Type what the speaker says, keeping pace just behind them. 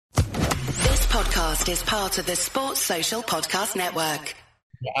podcast is part of the Sports Social Podcast Network.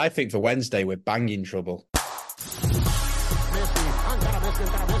 I think for Wednesday, we're banging trouble. The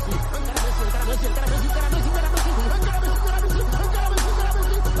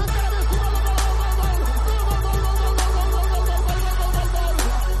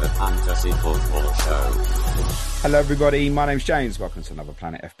Fantasy Football Show. Hello everybody, my name's James. Welcome to another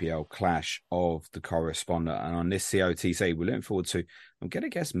Planet FPL Clash of the Correspondent. And on this COTC, we're looking forward to, I'm going to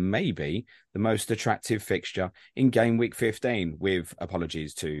guess, maybe the most attractive fixture in game week 15, with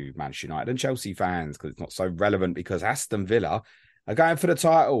apologies to Manchester United and Chelsea fans because it's not so relevant because Aston Villa are going for the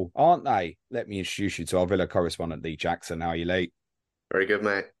title, aren't they? Let me introduce you to our Villa correspondent, Lee Jackson. How are you, Lee? Very good,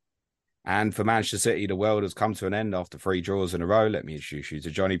 mate. And for Manchester City, the world has come to an end after 3 draws in a row. Let me introduce you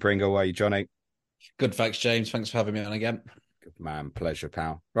to Jonny Pringle. How are you, Jonny? Good, thanks, James. Thanks for having me on again. Good man, pleasure,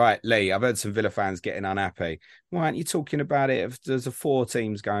 pal. Right, Lee, I've heard some Villa fans getting unhappy. Why aren't you talking about it if there's 4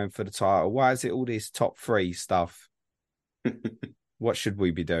 teams going for the title? Why is it all this top 3 stuff? What should we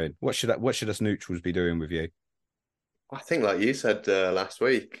be doing? What should us neutrals be doing with you? I think, like you said last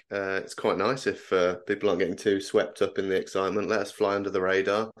week, it's quite nice if people aren't getting too swept up in the excitement. Let us fly under the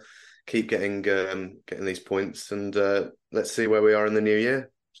radar, keep getting these points, and let's see where we are in the new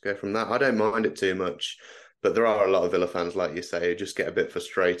year. Let's go from that. I don't mind it too much, but there are a lot of Villa fans, like you say, who just get a bit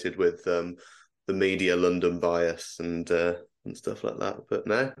frustrated with the media London bias and stuff like that. But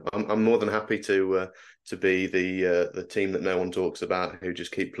no, I'm more than happy to be the team that no one talks about, who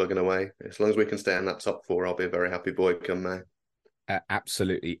just keep plugging away. As long as we can stay in that top 4, I'll be a very happy boy come May.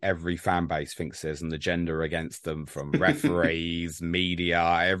 Absolutely every fan base thinks there's an agenda against them, from referees,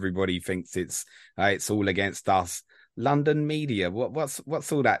 media. Everybody thinks it's all against us. London media, what's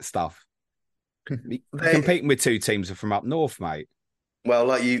all that stuff? Competing with 2 teams from up north, mate. Well,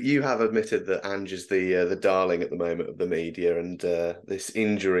 like you have admitted that Ange is the darling at the moment of the media, and this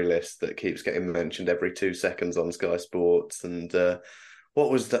injury list that keeps getting mentioned every 2 seconds on Sky Sports. And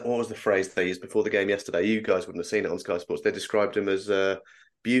what was the phrase they used before the game yesterday? You guys wouldn't have seen it on Sky Sports. They described him as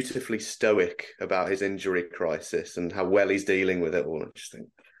beautifully stoic about his injury crisis and how well he's dealing with it all. I just think,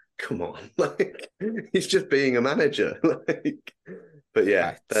 come on, like, he's just being a manager. Like, but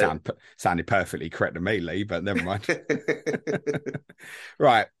yeah, sounded perfectly correct to me, Lee, but never mind.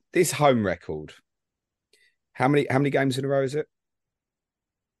 Right, this home record. How many games in a row is it?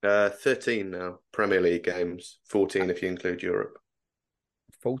 13 now, Premier League games. 14 if you include Europe.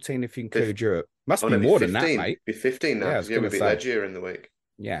 14 if you include Europe. Must be more 15, than that, mate. Be 15 now, because we beat Legia in the week.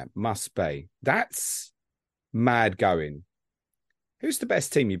 Yeah, must be. That's mad going. Who's the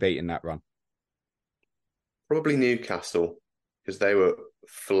best team you beat in that run? Probably Newcastle, because they were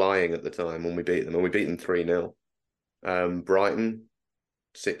flying at the time when we beat them, and we beat them 3-0. Brighton,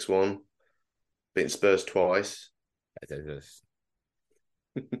 6-1. Beating Spurs twice.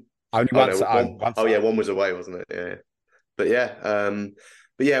 Only once. One was away, wasn't it? Yeah. But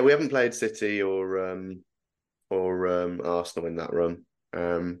yeah, we haven't played City or Arsenal in that run.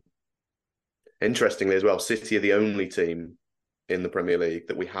 Interestingly as well, City are the only team in the Premier League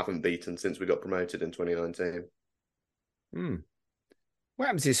that we haven't beaten since we got promoted in 2019. What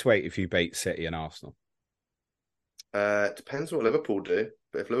happens this week if you beat City and Arsenal? It depends what Liverpool do,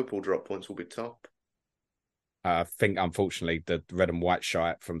 but if Liverpool drop points, we'll be top. I think, unfortunately, the red and white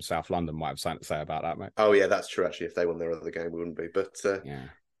shite from South London might have something to say about that, mate. Oh, yeah, that's true, actually. If they won their other game, we wouldn't be. But yeah,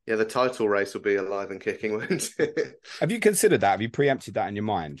 the title race will be alive and kicking, won't it? Have you considered that? Have you preempted that in your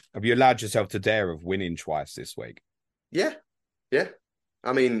mind? Have you allowed yourself to dare of winning twice this week? Yeah.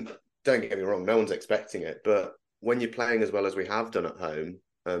 I mean, don't get me wrong, no one's expecting it, but when you're playing as well as we have done at home,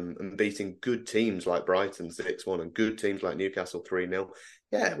 and beating good teams like Brighton 6-1 and good teams like Newcastle 3-0,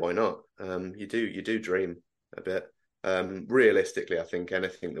 yeah, why not? You do dream a bit. Realistically, I think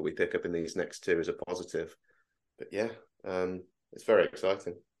anything that we pick up in these next 2 is a positive. But yeah, it's very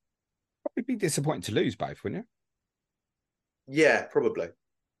exciting. Probably be disappointing to lose both, wouldn't you? Yeah, probably.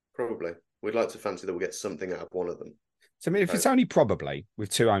 We'd like to fancy that we'll get something out of one of them. So, I mean, if it's only probably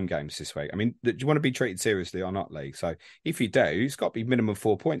with 2 home games this week, I mean, do you want to be treated seriously or not, Lee? So if you do, it's got to be minimum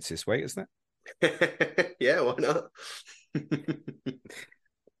 4 points this week, isn't it? Yeah, why not?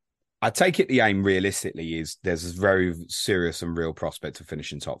 I take it the aim realistically is there's a very serious and real prospect of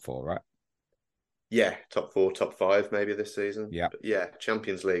finishing top 4, right? Yeah, top 4, top 5 maybe this season. Yeah. But yeah,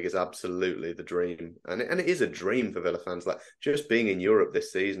 Champions League is absolutely the dream. And it is a dream for Villa fans. Like, just being in Europe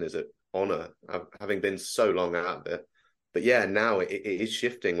this season is an honour, having been so long out of it. But yeah, now it is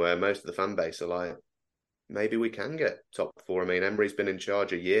shifting where most of the fan base are like, maybe we can get top 4. I mean, Emery's been in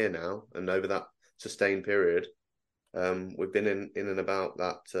charge a year now, and over that sustained period, we've been in and about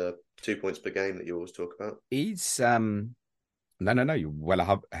that 2 points per game that you always talk about. He's No. You're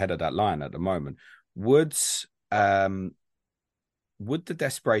well ahead of that line at the moment. Would um would the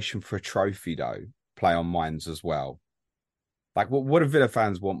desperation for a trophy though play on minds as well? Like, what do Villa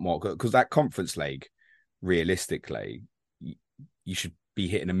fans want more? Because that Conference League, realistically, you should be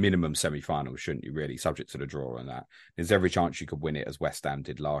hitting a minimum semi-final, shouldn't you? Really, subject to the draw and that. There's every chance you could win it, as West Ham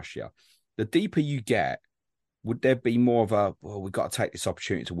did last year. The deeper you get, would there be more of a, well, we've got to take this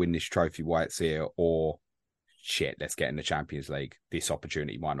opportunity to win this trophy while it's here, or shit, let's get in the Champions League. This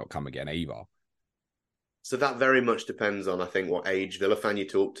opportunity might not come again either. So that very much depends on, I think, what age Villa fan you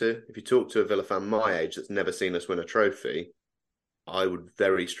talk to. If you talk to a Villa fan my age that's never seen us win a trophy, I would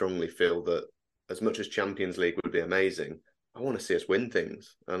very strongly feel that as much as Champions League would be amazing, I want to see us win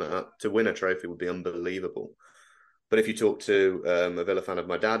things. And to win a trophy would be unbelievable. But if you talk to a Villa fan of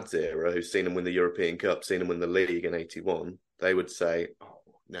my dad's era, who's seen him win the European Cup, seen him win the league in '81, they would say, oh,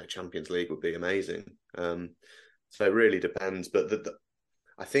 no, Champions League would be amazing. So it really depends. But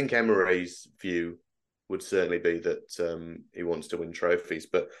I think Emery's view would certainly be that he wants to win trophies.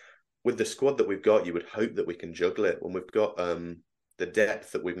 But with the squad that we've got, you would hope that we can juggle it. When we've got the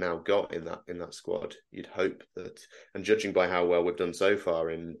depth that we've now got in that squad, you'd hope that, and judging by how well we've done so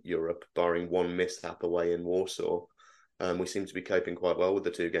far in Europe, barring one mishap away in Warsaw, we seem to be coping quite well with the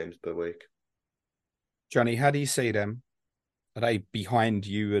 2 games per week. Jonny, how do you see them? Are they behind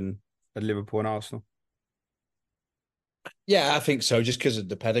you and Liverpool and Arsenal? Yeah, I think so, just because of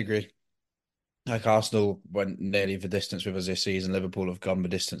the pedigree. Like Arsenal went nearly the distance with us this season. Liverpool have gone the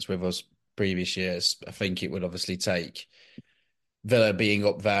distance with us previous years. I think it would obviously take Villa being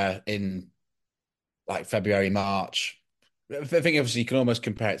up there in like February, March. I think obviously you can almost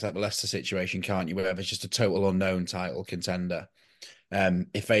compare it to like the Leicester situation, can't you? Where it's just a total unknown title contender.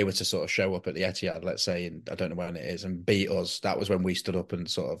 If they were to sort of show up at the Etihad, let's say, and I don't know when it is, and beat us, that was when we stood up and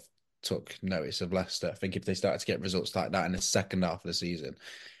sort of took notice of Leicester. I think if they started to get results like that in the second half of the season,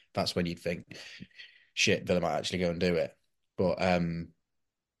 that's when you'd think, shit, Villa might actually go and do it. But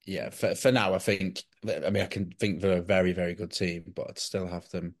yeah, for now, I can think they're a very, very good team, but I'd still have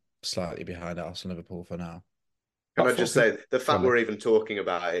them slightly behind Arsenal, Liverpool for now. Can I just say, the fact we're even talking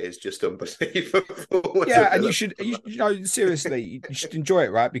about it is just unbelievable. Yeah, and you seriously, you should enjoy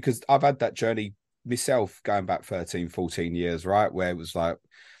it, right? Because I've had that journey myself going back 13, 14 years, right? Where it was like,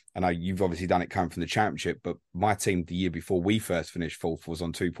 I know you've obviously done it coming from the Championship, but my team the year before we first finished fourth was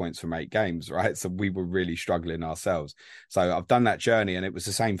on 2 points from 8 games, right? So we were really struggling ourselves. So I've done that journey, and it was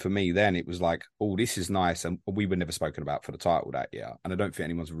the same for me then. It was like, oh, this is nice. And we were never spoken about for the title that year. And I don't think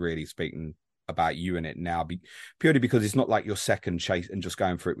anyone's really speaking about you in it now, purely because it's not like your second chase and just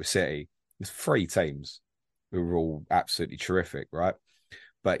going for it with City. It's 3 teams who were all absolutely terrific, right?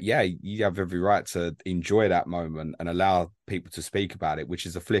 But yeah, you have every right to enjoy that moment and allow people to speak about it, which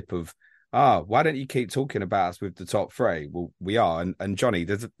is a flip of, why don't you keep talking about us with the top 3? Well, we are. And Jonny,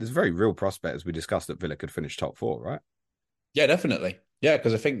 there's a very real prospect, as we discussed, that Villa could finish top 4, right? Yeah, definitely. Yeah,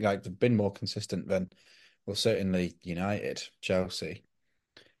 because I think like they've been more consistent than, well, certainly United, Chelsea.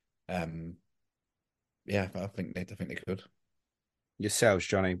 Yeah, I think they could. Yourselves,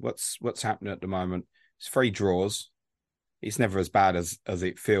 Jonny, what's happening at the moment? It's 3 draws. It's never as bad as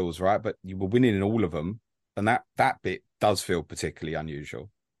it feels, right? But you were winning in all of them, and that bit does feel particularly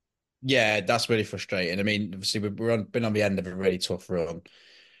unusual. Yeah, that's really frustrating. I mean, obviously been on the end of a really tough run.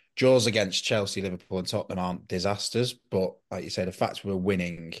 Draws against Chelsea, Liverpool, and Tottenham aren't disasters, but like you say, the fact we're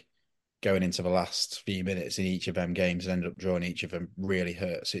winning going into the last few minutes in each of them games and ended up drawing each of them really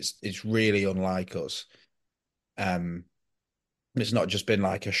hurts. It's really unlike us. It's not just been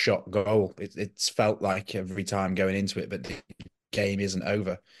like a shot goal. It's felt like every time going into it, but the game isn't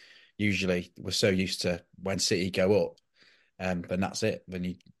over. Usually, we're so used to when City go up, but that's it. Then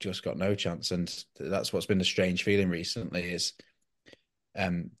you just got no chance, and that's what's been the strange feeling recently is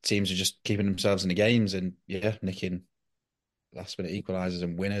teams are just keeping themselves in the games and nicking last minute equalisers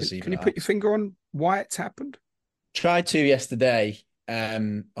and winners. Can you put your finger on why it's happened? Tried to yesterday.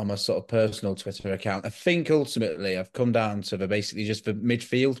 On my sort of personal Twitter account. I think ultimately I've come down to basically just the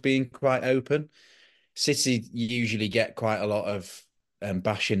midfield being quite open. City usually get quite a lot of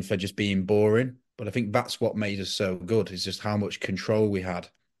bashing for just being boring, but I think that's what made us so good is just how much control we had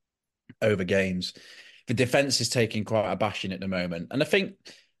over games. The defense is taking quite a bashing at the moment, and I think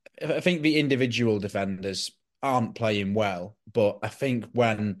the individual defenders aren't playing well, but I think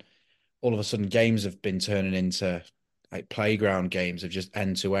when all of a sudden games have been turning into like playground games of just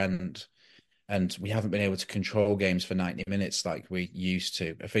end to end. And we haven't been able to control games for 90 minutes like we used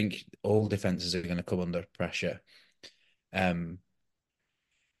to. I think all defenses are going to come under pressure. And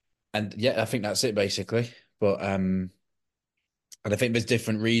yeah, I think that's it basically. But and I think there's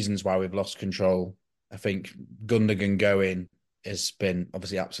different reasons why we've lost control. I think Gundogan going has been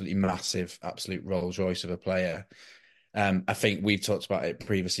obviously absolutely massive, absolute Rolls Royce of a player. I think we've talked about it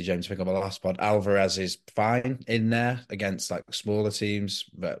previously, James. I think on the last pod, Alvarez is fine in there against like smaller teams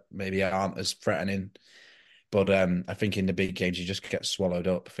that maybe aren't as threatening. But I think in the big games, you just get swallowed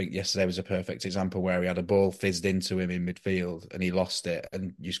up. I think yesterday was a perfect example where he had a ball fizzed into him in midfield and he lost it,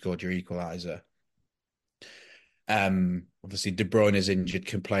 and you scored your equaliser. Obviously, De Bruyne is injured,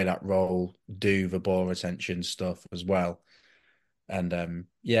 can play that role, do the ball retention stuff as well. And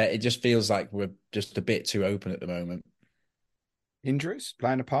yeah, it just feels like we're just a bit too open at the moment. Injuries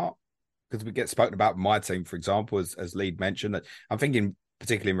playing a part? Because we get spoken about my team, for example, as Lead mentioned. That I'm thinking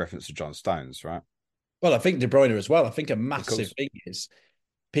particularly in reference to John Stones, right? Well, I think De Bruyne as well. I think a Of course. massive thing is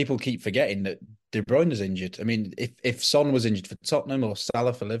people keep forgetting that De Bruyne is injured. I mean, if Son was injured for Tottenham or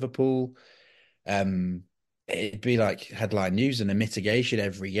Salah for Liverpool, um, it'd be like headline news and a mitigation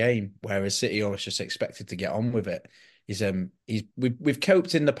every game. Whereas City almost just expected to get on with it. We've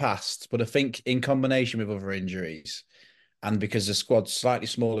coped in the past, but I think in combination with other injuries and because the squad's slightly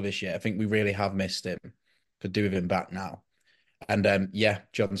smaller this year, I think we really have missed him. Could do with him back now. And yeah,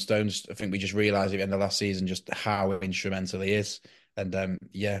 John Stones, I think we just realised at the end of last season just how instrumental he is. And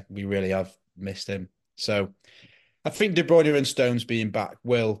yeah, we really have missed him. So I think De Bruyne and Stones being back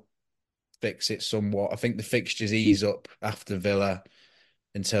will fix it somewhat. I think the fixtures ease up after Villa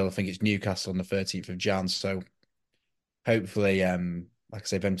until I think it's Newcastle on the 13th of Jan. So hopefully, like I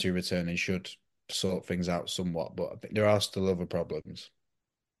say, them two returning should sort things out somewhat. But I think there are still other problems.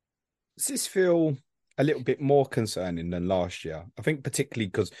 Does this feel a little bit more concerning than last year? I think particularly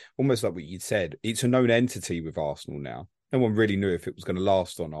because almost like what you said, it's a known entity with Arsenal now. No one really knew if it was going to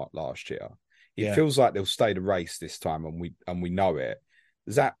last or not last year. It Yeah. feels like they'll stay the race this time, and we know it.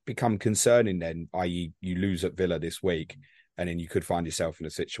 Does that become concerning then? I.e., you lose at Villa this week, and then you could find yourself in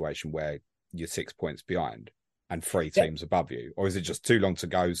a situation where you're 6 points behind and three Yeah. teams above you, or is it just too long to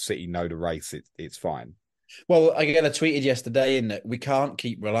go? City know the race; it's fine. Well, again, I tweeted yesterday in that we can't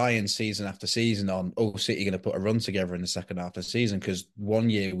keep relying season after season on, oh, City going to put a run together in the second half of the season because one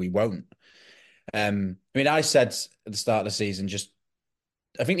year we won't. I mean, I said at the start of the season,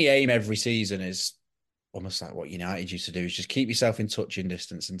 I think the aim every season is almost like what United used to do is just keep yourself in touching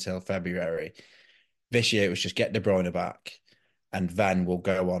distance until February. This year it was just get De Bruyne back and then we'll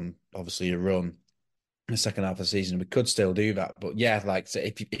go on, obviously, a run in the second half of the season. We could still do that. But yeah, like so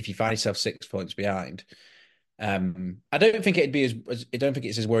if you find yourself 6 points behind, I don't think it'd be I don't think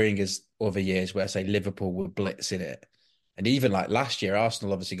it's as worrying as other years where say Liverpool were blitzing it. And even like last year,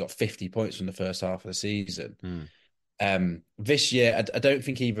 Arsenal obviously got 50 points from the first half of the season. This year, I don't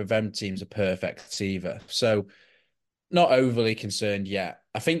think either of them teams are perfect either. So not overly concerned yet.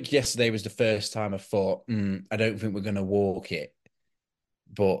 I think yesterday was the first time I thought, I don't think we're going to walk it.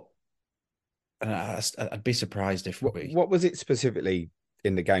 But I'd be surprised if we. What was it specifically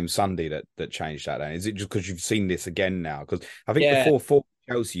in the game Sunday that changed that? Then is it just because you've seen this again now? Because I think Yeah. before 4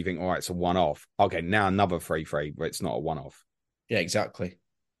 Chelsea, you think, all right, it's a one-off. Okay, now another 3-3, but it's not a one-off. Yeah, exactly.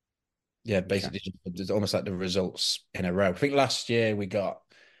 Yeah, basically, it's almost like the results in a row. I think last year we got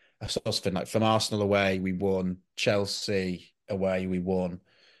a sort of thing like from Arsenal away, we won, Chelsea away, we won,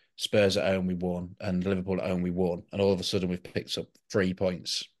 Spurs at home, we won, and Liverpool at home, we won. And all of a sudden, we've picked up 3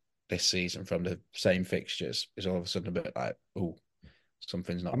 points this season from the same fixtures. It's all of a sudden a bit like, oh,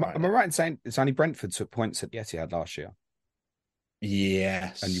 something's not right. Am I right in saying it's only Brentford took points at the Etihad last year?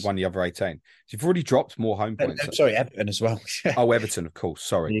 Yes. And you won the other 18. So you've already dropped more home points. Sorry, Everton as well. Oh, Everton, of course.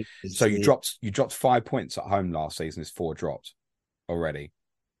 Sorry. So you dropped 5 points at home last season. It's 4 dropped already.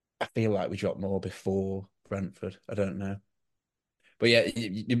 I feel like we dropped more before Brentford. I don't know. But yeah,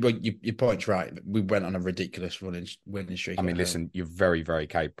 your point's right. We went on a ridiculous winning streak. I mean, listen, you're very, very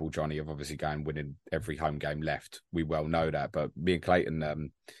capable, Johnny, of obviously winning every home game left. We well know that. But me and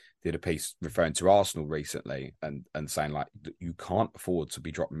Clayton did a piece referring to Arsenal recently and saying like you can't afford to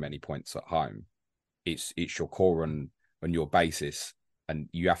be dropping many points at home. It's your core on your basis, and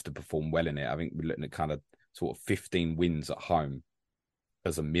you have to perform well in it. I think we're looking at kind of sort of 15 wins at home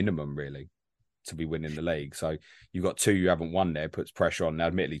as a minimum, really, to be winning the league. So you've got 2 you haven't won there, puts pressure on. Now,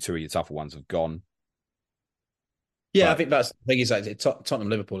 admittedly, 2 of your tougher ones have gone. Yeah, but I think that's the thing is like Tottenham,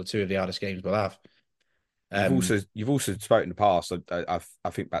 Liverpool are 2 of the hardest games we'll have. You've also spoken in the past. I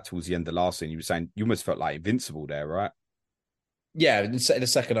think back towards the end of last season, you were saying you almost felt like invincible there, right? Yeah, in the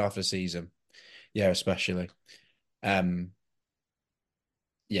second half of the season, yeah, especially.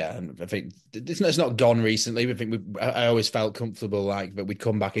 Yeah, and I think it's not gone recently. I think I always felt comfortable like that we'd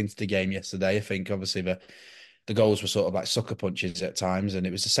come back into the game yesterday. I think obviously the goals were sort of like sucker punches at times, and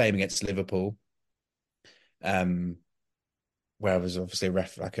it was the same against Liverpool. Where it was obviously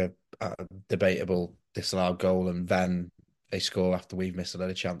like a debatable disallowed goal, and then they score after we've missed a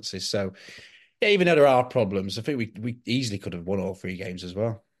load of chances. So yeah, even though there are problems, I think we easily could have won all 3 games as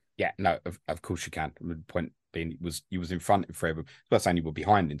well. Yeah, no, of course you can. The point being, you was in front in 3 of them. I was saying you were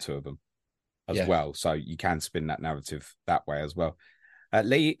behind in 2 of them as Yeah. well. So you can spin that narrative that way as well.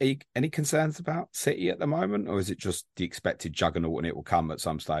 Lee, any concerns about City at the moment, or is it just the expected juggernaut and it will come at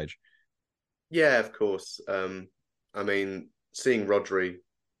some stage? Yeah, of course. I mean, seeing Rodri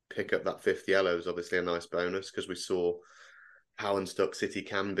pick up that 5th yellow is obviously a nice bonus because we saw how unstuck City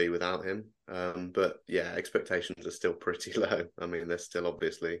can be without him. But yeah, expectations are still pretty low. I mean, they're still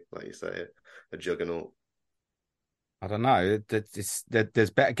obviously, like you say, a juggernaut. I don't know. There's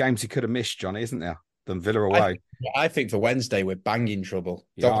better games he could have missed, Jonny, isn't there, than Villa away? I think for Wednesday we're banging trouble.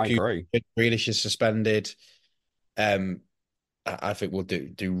 Yeah, I agree. Grealish is suspended. I think we'll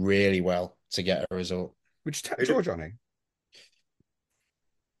do really well to get a result. Would you take a draw, Jonny?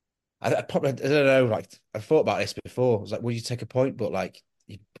 I don't know. Like I thought about this before. I was like, would you take a point? But like,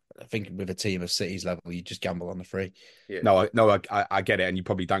 I think with a team of City's level, you just gamble on the free. Yeah. No, I get it, and you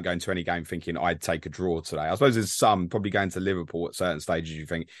probably don't go into any game thinking I'd take a draw today. I suppose there's some probably going to Liverpool at certain stages. You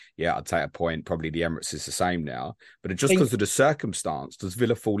think, yeah, I'd take a point. Probably the Emirates is the same now, but just because of the circumstance, does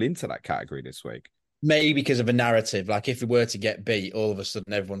Villa fall into that category this week? Maybe because of a narrative. Like if we were to get beat, all of a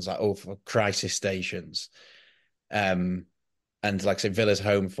sudden everyone's like, oh, for crisis stations. And like I said, Villa's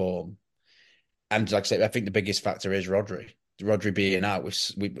home form. And like I said, I think the biggest factor is Rodri. Rodri being out,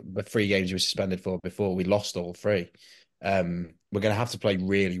 the 3 games he was suspended for before, we lost all 3. We're going to have to play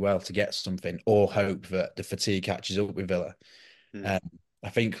really well to get something, or hope that the fatigue catches up with Villa. I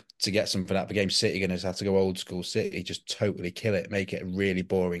think to get something out of the game, City going to have to go old school City, just totally kill it, make it a really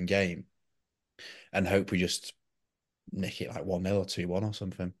boring game, and hope we just nick it like 1-0 or 2-1 or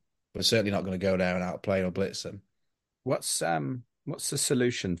something. We're certainly not going to go down and outplay or blitz them. What's the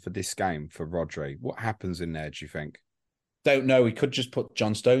solution for this game for Rodri? What happens in there, do you think? Don't know. We could just put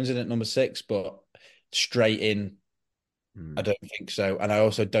John Stones in at number 6, but straight in, I don't think so. And I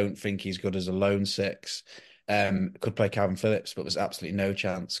also don't think he's good as a lone 6. Could play Calvin Phillips, but there's absolutely no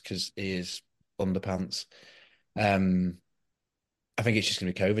chance because he is underpants. I think it's just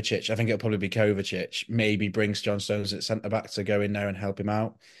going to be Kovacic. I think it'll probably be Kovacic. Maybe brings John Stones at centre back to go in there and help him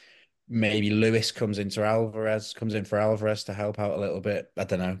out. Maybe Lewis comes in for Alvarez to help out a little bit. I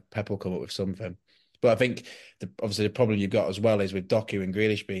don't know. Pep will come up with something. But I think obviously the problem you've got as well is with Doku and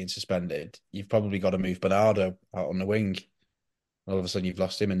Grealish being suspended, you've probably got to move Bernardo out on the wing. All of a sudden you've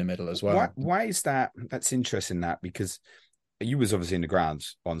lost him in the middle as well. Why is that? That's interesting, that, because you was obviously in the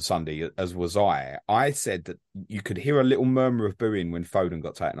grounds on Sunday, as was I. I said that you could hear a little murmur of booing when Foden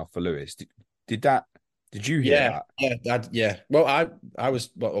got taken off for Lewis. Did you hear that? Yeah. Well, I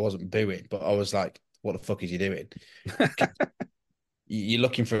wasn't booing, but I was like, what the fuck is he doing? You're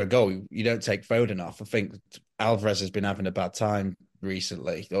looking for a goal. You don't take Foden off. I think Alvarez has been having a bad time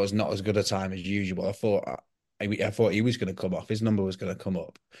recently. It was not as good a time as usual. I thought he was going to come off. His number was going to come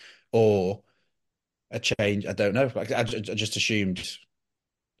up, or a change. I don't know. Like I just assumed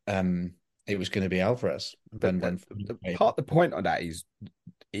it was going to be Alvarez. Part of the point on that is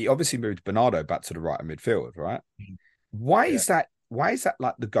he obviously moved Bernardo back to the right of midfield, right? Why is that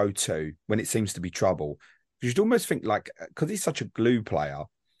like the go-to when it seems to be trouble? You'd almost think, like, because he's such a glue player,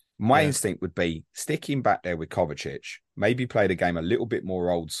 my instinct would be stick him back there with Kovacic, maybe play the game a little bit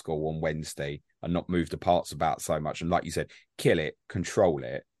more old school on Wednesday and not move the parts about so much. And like you said, kill it, control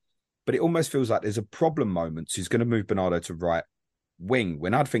it. But it almost feels like there's a problem moment. So he's going to move Bernardo to right wing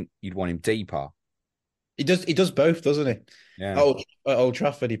when I'd think you'd want him deeper. He does both, doesn't he? Yeah. At Old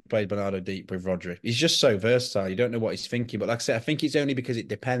Trafford, he played Bernardo deep with Rodri. He's just so versatile. You don't know what he's thinking. But like I said, I think it's only because it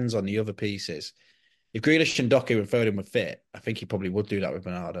depends on the other pieces. If Grealish and Doku and Foden were fit, I think he probably would do that with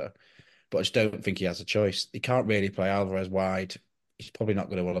Bernardo. But I just don't think he has a choice. He can't really play Alvarez wide. He's probably not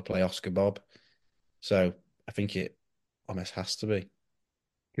going to want to play Oscar Bob. So I think it almost has to be. Can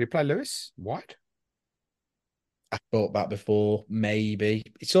he play Lewis wide? I thought that before, maybe.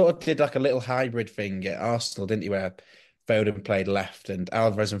 He sort of did like a little hybrid thing at Arsenal, didn't he, where Foden played left and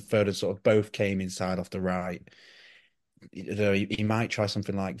Alvarez and Foden sort of both came inside off the right. He might try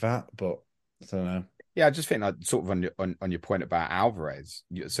something like that, but I don't know. Yeah, I just think like sort of on your point about Alvarez.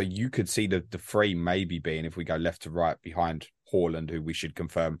 So you could see the free maybe being, if we go left to right behind Haaland, who we should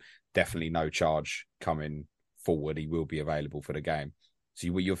confirm definitely no charge coming forward. He will be available for the game.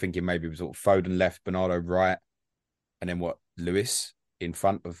 So you're thinking maybe sort of Foden left, Bernardo right, and then what, Lewis in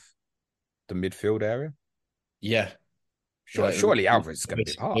front of the midfield area? Yeah. Surely Alvarez is going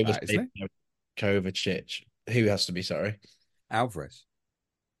to be part of that, isn't it? Kovacic. Who has to be, sorry? Alvarez.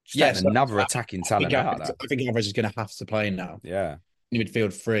 Yes, another attacking talent out of that. I think Alvarez is going to have to play now. Yeah.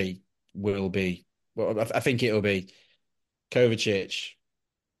 Midfield 3 will be, well, I think it'll be Kovacic,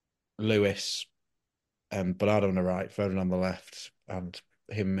 Lewis, and Bernardo on the right, Foden on the left, and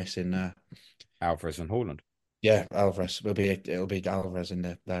him missing Alvarez and Haaland. Yeah, Alvarez. It'll be Alvarez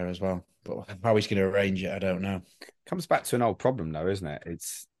in there as well. But how he's going to arrange it, I don't know. Comes back to an old problem, though, isn't it?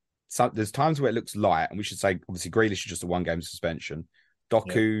 There's times where it looks light, and we should say obviously Grealish is just a 1 game suspension.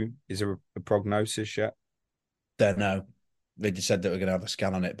 Doku, is there a prognosis yet? Don't know. They just said that we're going to have a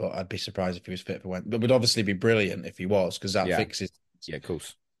scan on it, but I'd be surprised if he was fit for Wednesday. It would obviously be brilliant if he was, because that fixes. Yeah, of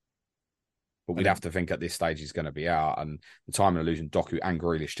course. But we'd have to think at this stage he's going to be out, and the time of losing Doku and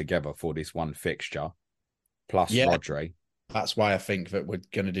Grealish together for this one fixture, plus Rodri. That's why I think that we're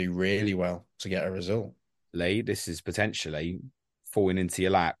going to do really well to get a result. Lee, this is potentially falling into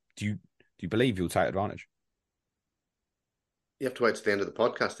your lap. Do you believe you'll take advantage? You have to wait to the end of the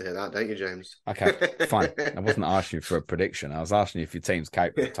podcast to hear that, don't you, James? Okay, fine. I wasn't asking you for a prediction. I was asking you if your team's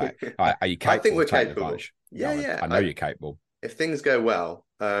capable of taking. Are you capable? I think we're of taking capable. Advantage? Yeah. I know you're capable. If things go well,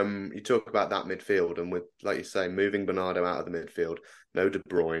 you talk about that midfield, and with, like you say, moving Bernardo out of the midfield, no De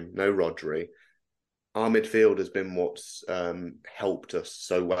Bruyne, no Rodri. Our midfield has been what's helped us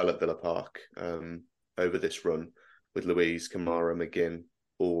so well at Villa Park over this run, with Luiz, Kamara, McGinn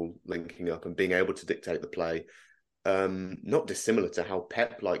all linking up and being able to dictate the play. Not dissimilar to how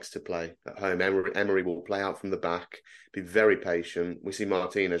Pep likes to play at home. Emery will play out from the back, be very patient. We see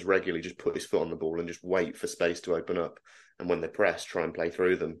Martinez regularly just put his foot on the ball and just wait for space to open up. And when they press, try and play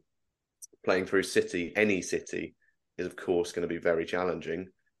through them. Playing through City, any City, is of course going to be very challenging.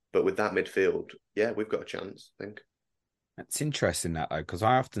 But with that midfield, yeah, we've got a chance, I think. It's interesting that, though, because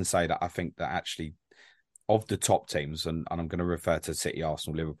I often say that I think that actually of the top teams, and I'm going to refer to City,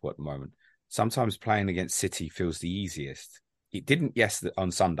 Arsenal, Liverpool at the moment, sometimes playing against City feels the easiest. It didn't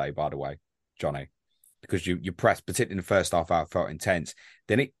on Sunday, by the way, Jonny, because you pressed, particularly in the first half hour, felt intense.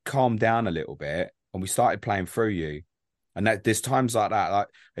 Then it calmed down a little bit and we started playing through you. And there's times like that, like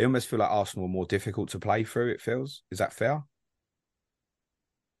I almost feel like Arsenal are more difficult to play through, it feels. Is that fair?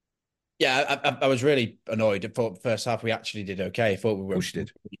 Yeah, I was really annoyed. I thought the first half we actually did okay. I thought we were really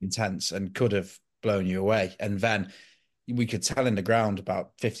intense and could have blown you away. And then we could tell in the ground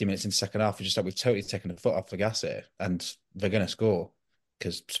about 50 minutes in the second half, just like we've totally taken the foot off the gas here, and they're going to score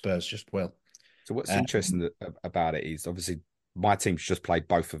because Spurs just will. So what's interesting about it is obviously my team's just played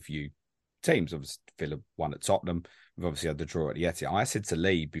both of you teams. Obviously Villa won at Tottenham. We've obviously had the draw at the Etihad. I said to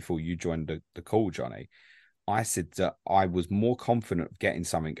Lee before you joined the call, Jonny, I said that I was more confident of getting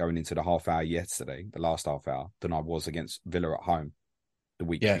something going into the half hour yesterday, the last half hour, than I was against Villa at home the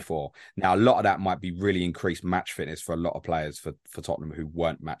week before. Now, a lot of that might be really increased match fitness for a lot of players for Tottenham who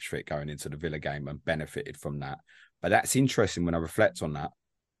weren't match fit going into the Villa game and benefited from that. But that's interesting when I reflect on that.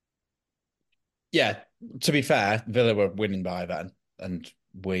 Yeah, to be fair, Villa were winning by then, and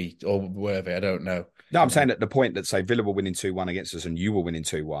or were they? I don't know. No, I'm saying at the point that, say, Villa were winning 2-1 against us and you were winning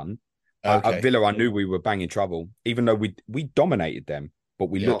 2-1. Okay. At Villa, I knew we were banging trouble, even though we dominated them, but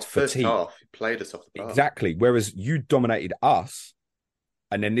we looked fatigued. First half, you played us off the park. Exactly. Whereas you dominated us,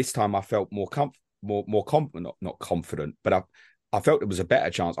 and then this time I felt more confident, not confident, but I felt it was a better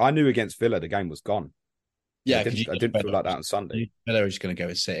chance. I knew against Villa the game was gone. Yeah, I didn't feel like that on Sunday. Villa was just going to go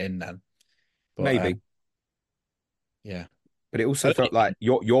and sit in then. But, maybe. Yeah. But it also felt like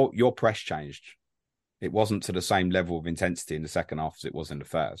your press changed. It wasn't to the same level of intensity in the second half as it was in the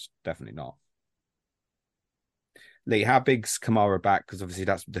first. Definitely not. Lee, how big's Kamara back? Because obviously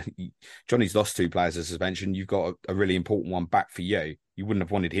Johnny's lost 2 players as suspension. You've got a really important one back for you. You wouldn't have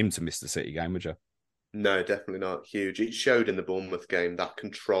wanted him to miss the City game, would you? No, definitely not. Huge. It showed in the Bournemouth game that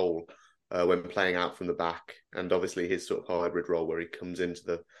control when playing out from the back, and obviously his sort of hybrid role where he comes into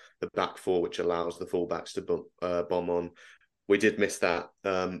the back four, which allows the fullbacks to bomb on. We did miss that,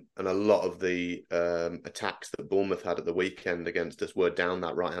 and a lot of the attacks that Bournemouth had at the weekend against us were down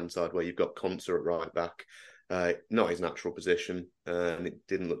that right-hand side where you've got Konsa at right back. Not his natural position, and it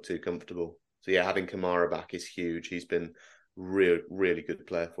didn't look too comfortable. So yeah, having Kamara back is huge. He's been really good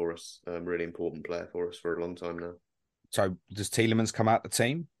player for us, really important player for us for a long time now. So does Tielemans come out the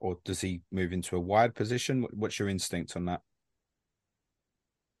team, or does he move into a wide position? What's your instinct on that?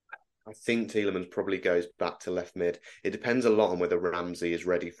 I think Tielemans probably goes back to left mid. It depends a lot on whether Ramsey is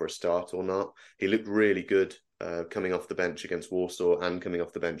ready for a start or not. He looked really good coming off the bench against Warsaw and coming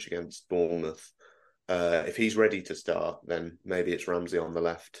off the bench against Bournemouth. If he's ready to start, then maybe it's Ramsey on the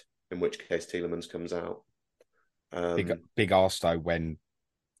left, in which case Tielemans comes out. Big arse though when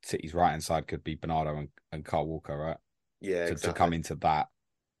City's right-hand side could be Bernardo and Kyle Walker, right? Yeah, exactly. To come into that.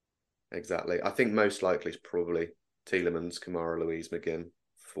 Exactly. I think most likely is probably Tielemans, Kamara, Luiz, McGinn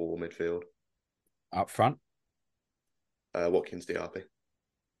for midfield. Up front? Watkins, Diaby.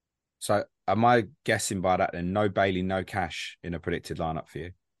 So am I guessing by that then no Bailey, no Cash in a predicted lineup for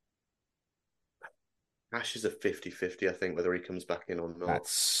you? Ash is a 50-50, I think, whether he comes back in or not.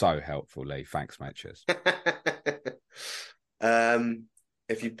 That's so helpful, Lee. Thanks, mate. Cheers.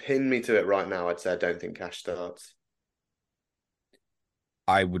 If you pin me to it right now, I'd say I don't think Cash starts.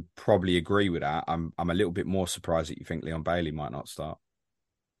 I would probably agree with that. I'm a little bit more surprised that you think Leon Bailey might not start.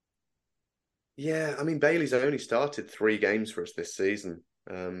 Yeah, I mean, Bailey's only started 3 games for us this season.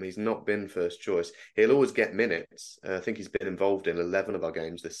 He's not been first choice. He'll always get minutes. I think he's been involved in 11 of our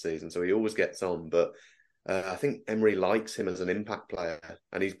games this season, so he always gets on. But I think Emery likes him as an impact player,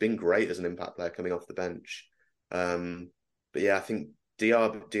 and he's been great as an impact player coming off the bench. But yeah, I think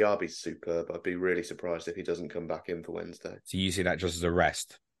Diaby's superb. I'd be really surprised if he doesn't come back in for Wednesday. So you see that just as a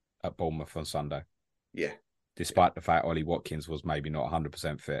rest at Bournemouth on Sunday? Yeah. Despite the fact Ollie Watkins was maybe not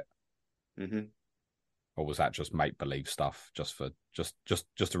 100% fit? Mm-hmm. Or was that just make-believe stuff just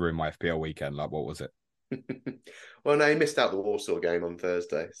to ruin my FPL weekend? Like, what was it? Well, no, he missed out the Warsaw game on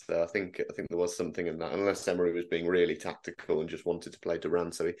Thursday, so I think there was something in that. Unless Emery was being really tactical and just wanted to play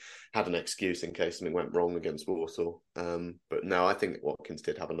Duran, so he had an excuse in case something went wrong against Warsaw. But no, I think Watkins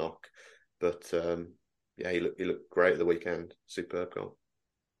did have a knock. But yeah, he looked great at the weekend. Superb goal.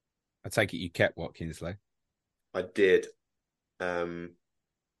 I take it you kept Watkins, Lee? I did.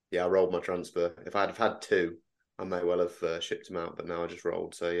 Yeah, I rolled my transfer. If I'd have had 2, I may well have shipped him out, but now I just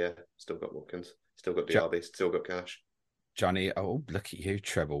rolled. So yeah, still got Watkins, still got Diaby, still got Cash. Jonny, oh, look at you,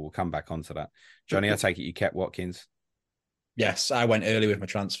 treble. We'll come back onto that. Jonny, I take it you kept Watkins? Yes, I went early with my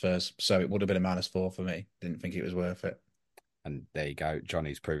transfers, so it would have been a -4 for me. Didn't think it was worth it. And there you go.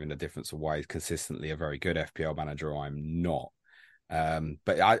 Jonny's proven the difference of why he's consistently a very good FPL manager. I'm not.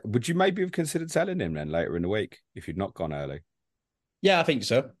 But would you maybe have considered selling him then later in the week if you'd not gone early? Yeah, I think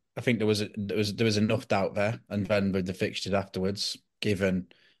so. I think there was enough doubt there, and then with the fixtures afterwards, given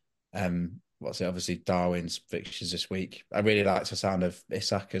obviously Darwin's fixtures this week, I really liked the sound of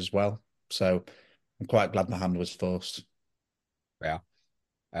Isak as well. So I'm quite glad my hand was forced. Yeah.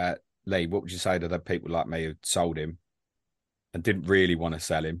 Lee, what would you say to the people like me who sold him and didn't really want to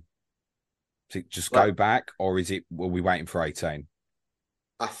sell him? Is it just go back, or were we waiting for 18?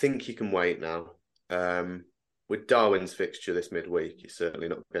 I think he can wait now. With Darwin's fixture this midweek, he's certainly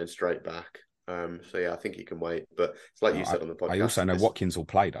not going straight back. So yeah, I think he can wait. But it's like you said on the podcast. I also know Watkins will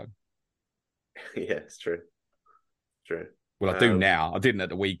play though. Yeah, it's true. True. Well, I do now. I didn't at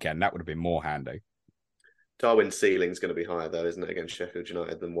the weekend. That would have been more handy. Darwin's ceiling's going to be higher though, isn't it, against Sheffield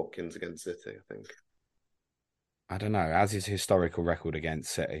United than Watkins against City, I think. I don't know. As his historical record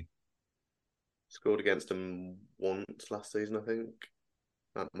against City? Scored against them once last season, I think.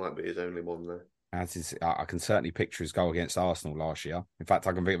 That might be his only one there. I can certainly picture his goal against Arsenal last year. In fact,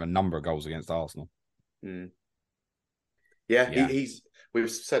 I can think of a number of goals against Arsenal. Mm. Yeah.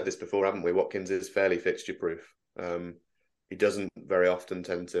 We've said this before, haven't we? Watkins is fairly fixture proof. He doesn't very often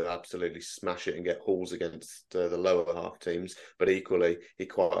tend to absolutely smash it and get hauls against the lower half teams, but equally, he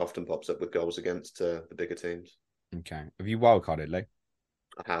quite often pops up with goals against the bigger teams. Okay. Have you wildcarded, Lee?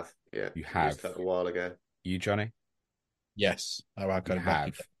 I have, yeah. You have? Used that a while ago. You, Jonny? Yes, I wildcarded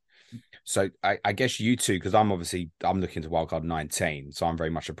back. So I guess you two, because I'm looking to wildcard 19, so I'm very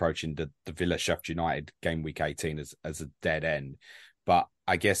much approaching the Villa Sheffield United game week 18 as a dead end. But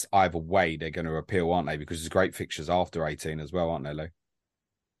I guess either way they're going to appeal, aren't they? Because there's great fixtures after 18 as well, aren't they, Lou?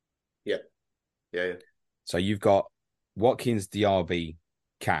 Yeah. So you've got Watkins, Diaby,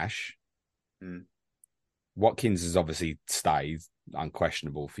 Cash. Watkins is obviously stayed,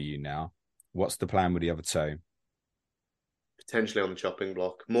 unquestionable for you now. What's the plan with the other two? Potentially on the chopping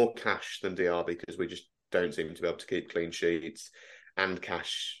block. More Cash than Diaby because we just don't seem to be able to keep clean sheets. And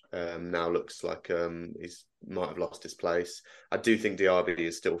Cash now looks like he might have lost his place. I do think Diaby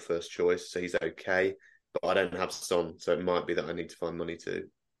is still first choice, so he's okay. But I don't have Son, so it might be that I need to find money to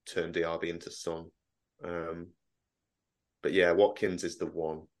turn Diaby into Son. But yeah, Watkins is the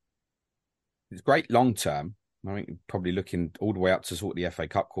one. It's great long term. I think probably looking all the way up to sort of the FA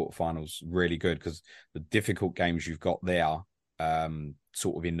Cup quarterfinals, really good because the difficult games you've got there,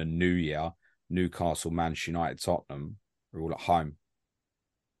 sort of in the new year, Newcastle, Manchester United, Tottenham are all at home.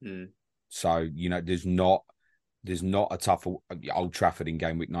 So, there's not a tough Old Trafford in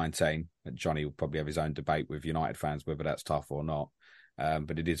game week 19. Jonny will probably have his own debate with United fans whether that's tough or not.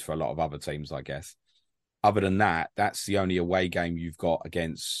 But it is for a lot of other teams, I guess. Other than that, that's the only away game you've got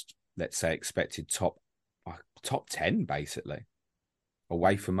against, let's say, expected top 10, basically.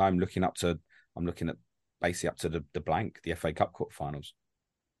 Away from home, I'm looking at basically up to the blank, the FA Cup quarterfinals.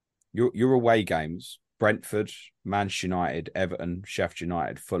 Your away games, Brentford, Manchester United, Everton, Sheffield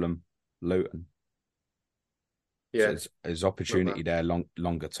United, Fulham, Luton. Yeah, So there's opportunity there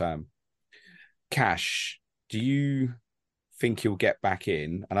longer term. Cash, do you think he'll get back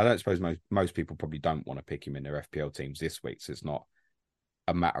in? And I don't suppose most people probably don't want to pick him in their FPL teams this week, so it's not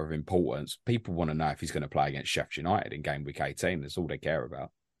a matter of importance. People want to know if he's going to play against Sheffield United in game week 18. That's all they care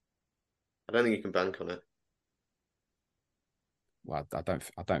about. I don't think you can bank on it. Well, I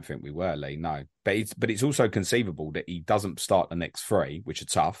don't think we were, Lee. No, but it's also conceivable that he doesn't start the next three, which are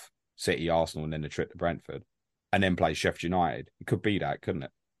tough: City, Arsenal, and then the trip to Brentford, and then play Sheffield United. It could be that, couldn't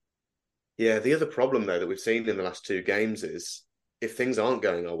it? Yeah, the other problem though that we've seen in the last two games is if things aren't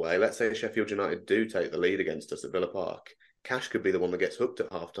going our way, let's say Sheffield United do take the lead against us at Villa Park, Cash could be the one that gets hooked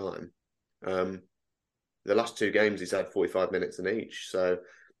at half time. The last two games he's had 45 minutes in each, so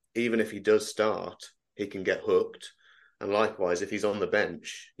even if he does start, he can get hooked. And likewise, if he's on the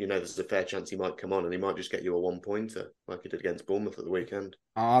bench, there's a fair chance he might come on and he might just get you a 1-pointer like he did against Bournemouth at the weekend.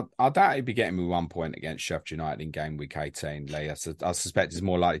 I doubt he'd be getting me 1 point against Sheffield United in game week 18, Lee. I suspect it's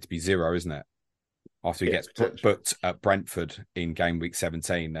more likely to be 0, isn't it? After he gets booked at Brentford in game week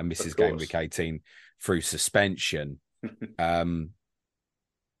 17 and misses game week 18 through suspension.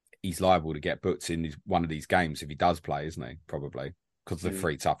 He's liable to get booked in one of these games if he does play, isn't he? Probably, because of the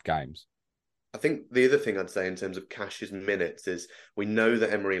 3 tough games. I think the other thing I'd say in terms of Cash's minutes is we know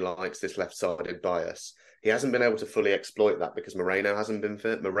that Emery likes this left-sided bias. He hasn't been able to fully exploit that because Moreno hasn't been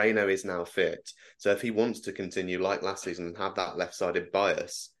fit. Moreno is now fit. So if he wants to continue like last season and have that left-sided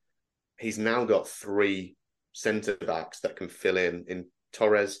bias, he's now got 3 centre-backs that can fill in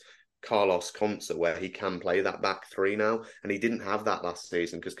Torres, Carlos, Consa, where he can play that back 3 now. And he didn't have that last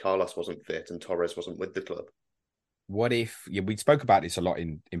season because Carlos wasn't fit and Torres wasn't with the club. What if we spoke about this a lot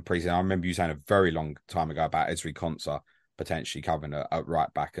in pre-season? I remember you saying a very long time ago about Ezri Konsa potentially covering a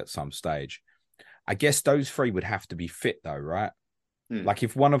right back at some stage. I guess those 3 would have to be fit though, right? Like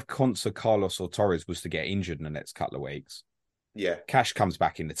if one of Konsa, Carlos or Torres was to get injured in the next couple of weeks, yeah, Cash comes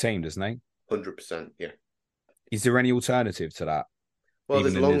back in the team, doesn't he? 100%, yeah. Is there any alternative to that? Well,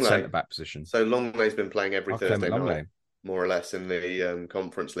 even there's in the Longley. centre-back position. So Longley's been playing every Thursday night, more or less, in the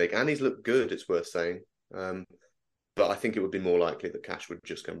Conference League. And he's looked good, it's worth saying. But I think it would be more likely that Cash would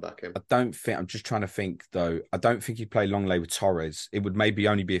just come back in. I'm just trying to think, though. I don't think he'd play Longley with Torres. It would maybe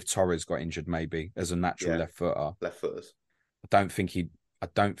only be if Torres got injured, maybe, as a natural left footer. Left footers. I don't think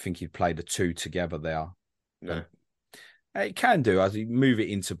he'd play the 2 together there. No. It can do. As you move it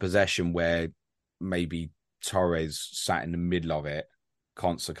into possession where maybe Torres sat in the middle of it,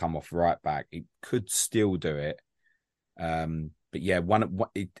 Consa come off right back. It could still do it. But yeah,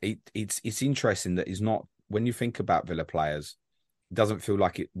 it's interesting that he's not. When you think about Villa players, it doesn't feel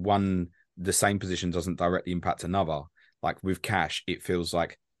like the same position doesn't directly impact another. Like with Cash, it feels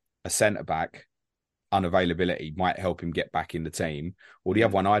like a centre-back unavailability might help him get back in the team. Or the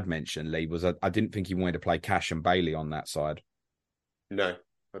other one I'd mentioned, Lee, was I didn't think he wanted to play Cash and Bailey on that side. No,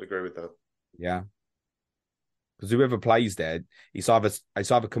 I'd agree with that. Yeah. Because whoever plays there, it's either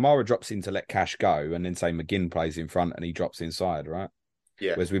Kamara drops in to let Cash go and then say McGinn plays in front and he drops inside, right?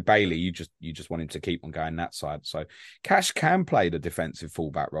 Yeah. Whereas with Bailey, you just want him to keep on going that side. So Cash can play the defensive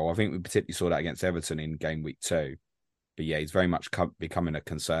fullback role. I think we particularly saw that against Everton in game week 2. But yeah, he's very much becoming a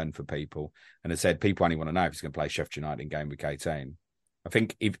concern for people. And as I said, people only want to know if he's going to play Sheffield United in game week 18. I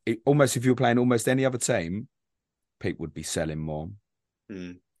think if you were playing almost any other team, people would be selling more.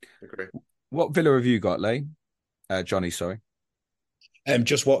 Agree. What Villa have you got, Lee? Jonny, sorry.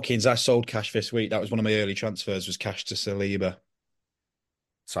 Just Watkins. I sold Cash this week. That was one of my early transfers, was Cash to Saliba.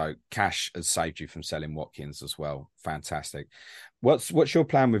 So Cash has saved you from selling Watkins as well. Fantastic. What's your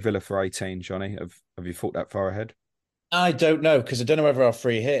plan with Villa for 18, Jonny? Have you thought that far ahead? I don't know, because I don't know whether I'll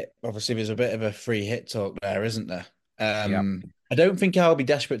free hit. Obviously, there's a bit of a free hit talk there, isn't there? I don't think I'll be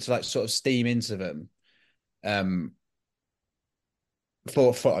desperate to sort of steam into them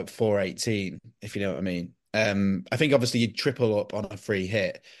for 418, if you know what I mean. I think obviously you'd triple up on a free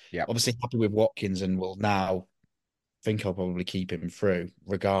hit. Yeah. Obviously happy with Watkins and will now think I'll probably keep him through,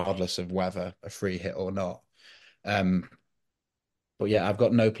 regardless of whether a free hit or not. But yeah, I've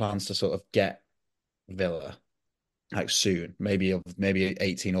got no plans to sort of get Villa soon. Maybe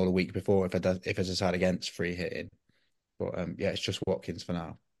 18 or the week before if I decide against free hitting. But yeah, it's just Watkins for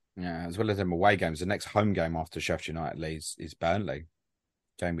now. Yeah, as well as them away games. The next home game after Sheffield United leaves is Burnley,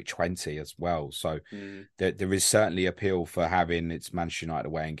 game week 20 as well. So there is certainly appeal for having it's Manchester United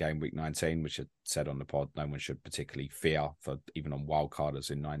away in game week 19, which I said on the pod, no one should particularly fear for even on wildcarders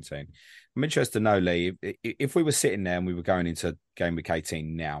in 19. I'm interested to know, Lee, if we were sitting there and we were going into game week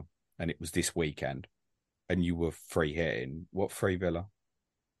 18 now, and it was this weekend, and you were free hitting, what free Villa?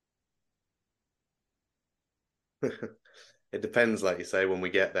 It depends, like you say, when we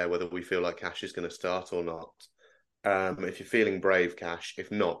get there, whether we feel like Cash is going to start or not. If you're feeling brave, cash.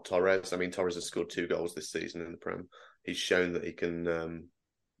 If not, Torres. I mean, Torres has scored 2 goals this season in the Prem. He's shown that he can.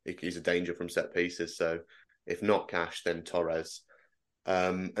 He's a danger from set pieces. So if not cash, then Torres.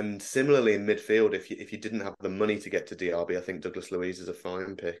 And similarly in midfield, if you didn't have the money to get to DRB, I think Douglas Luiz is a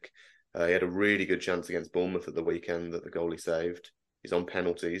fine pick. He had a really good chance against Bournemouth at the weekend that the goalie saved. He's on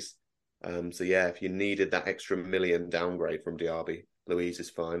penalties. So yeah, if you needed that extra million downgrade from DRB, Luiz is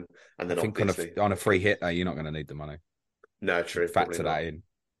fine. And then I think obviously on a free hit, though, you're not going to need the money. no, true. Factor that in.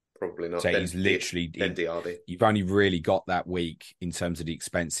 Probably not. So then, he's literally then DRB. You've only really got that week in terms of the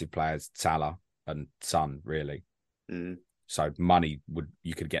expensive players, Salah and Son, really. Mm. So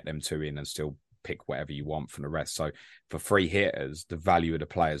you could get them two in and still pick whatever you want from the rest. So for free hitters, the value of the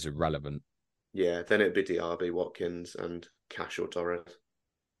players are relevant. Yeah, then it'd be DRB, Watkins, and Cash or Torres.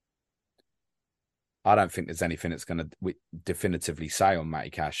 I don't think there's anything that's going to definitively say on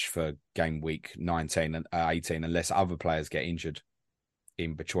Matty Cash for game week 19 and 18, unless other players get injured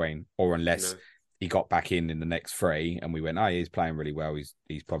in between, or unless he got back in the next 3 and we went, oh, he's playing really well.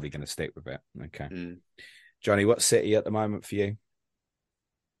 He's probably going to stick with it. Okay. Jonny, what's City at the moment for you?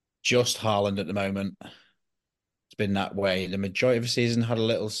 Just Haaland at the moment. It's been that way. The majority of the season had a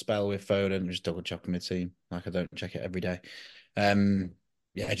little spell with Foden, just double checking my team. Like I don't check it every day.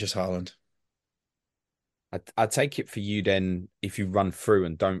 Yeah, just Haaland. I take it for you then, if you run through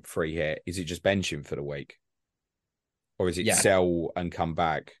and don't free hit, is it just benching for the week? Or is it sell and come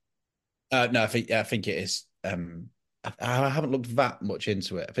back? No, I think it is. I haven't looked that much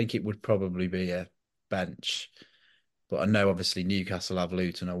into it. I think it would probably be a bench. But I know obviously Newcastle have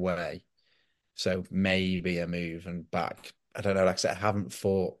Luton away. So maybe a move and back. I don't know. Like I said, I haven't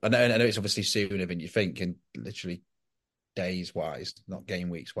thought. I know it's obviously sooner than you think, and literally days wise, not game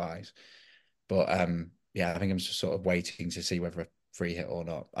weeks wise. But yeah, I think I'm just sort of waiting to see whether a free hit or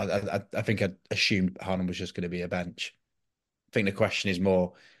not. I think I assumed Haaland was just going to be a bench. I think the question is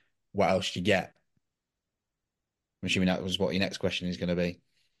more, what else do you get? I'm assuming that was what your next question is going to be.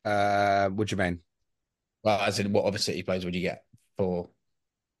 What do you mean? Well, as in, what other City players would you get for?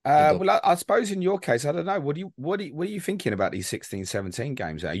 Well, I suppose in your case, I don't know. What are you thinking about these 16, 17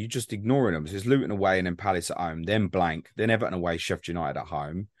 games? Are you just ignoring them? So it's Luton away and then Palace at home, then blank, then Everton away, Sheffield United at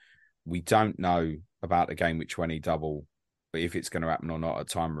home. We don't know about the game with 20 double, but if it's going to happen or not at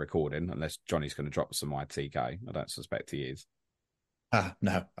time of recording, unless Johnny's going to drop some ITK. I don't suspect he is.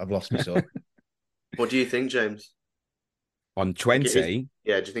 No, I've lost myself. What do you think, James? On 20?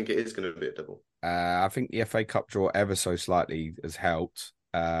 Yeah, do you think it is going to be a double? I think the FA Cup draw ever so slightly has helped.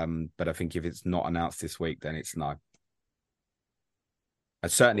 But I think if it's not announced this week, then it's no.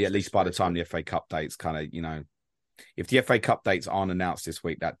 And certainly, at least by the time the FA Cup dates kind of, if the FA Cup dates aren't announced this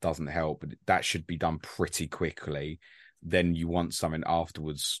week, that doesn't help. But that should be done pretty quickly. Then you want something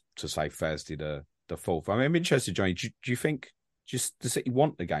afterwards to say Thursday the 4th. I mean, I'm interested, Johnny. Do you think does City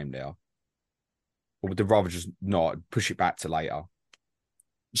want the game now? Or would they rather just not push it back to later?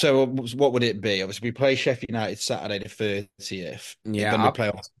 So what would it be? Obviously, we play Sheffield United Saturday the 30th. Yeah. Then we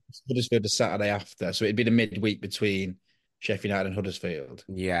play Huddersfield the Saturday after. So it'd be the midweek between Sheffield United and Huddersfield.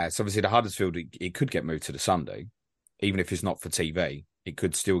 Yeah, so obviously the Huddersfield, it could get moved to the Sunday. Even if it's not for TV, it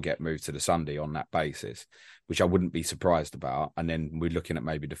could still get moved to the Sunday on that basis, which I wouldn't be surprised about. And then we're looking at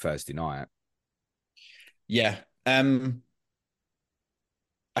maybe the Thursday night. Yeah.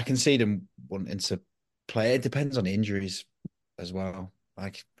 I can see them wanting to play. It depends on injuries as well.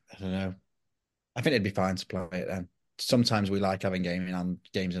 Like, I don't know. I think it'd be fine to play it then. Sometimes we like having games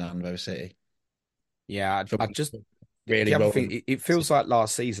in Andover City. Yeah, I just really. It feels like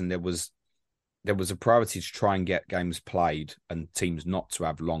last season there was a priority to try and get games played and teams not to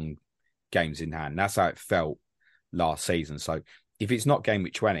have long games in hand. That's how it felt last season. So if it's not game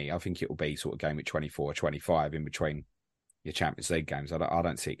week 20, I think it will be sort of game week 24, 25 in between your Champions League games. I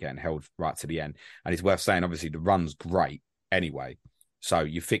don't see it getting held right to the end. And it's worth saying, obviously, the run's great anyway. So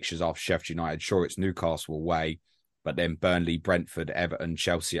your fixtures after Sheffield United, sure, it's Newcastle away, but then Burnley, Brentford, Everton,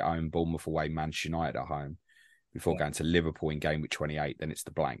 Chelsea at home, Bournemouth away, Manchester United at home, before going to Liverpool in game week 28. Then it's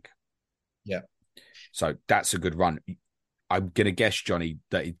the blank. Yeah. So that's a good run. I'm going to guess, Johnny,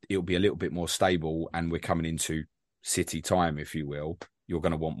 that it'll be a little bit more stable and we're coming into City time, if you will. You're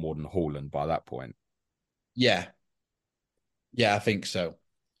going to want more than Haaland by that point. Yeah. Yeah, I think so.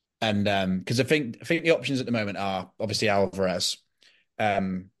 And because I think the options at the moment are obviously Alvarez. I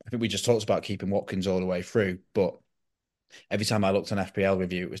think we just talked about keeping Watkins all the way through, but every time I looked on FPL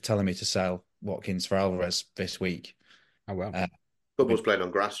review, it was telling me to sell Watkins for Alvarez this week. Oh, well. Football's played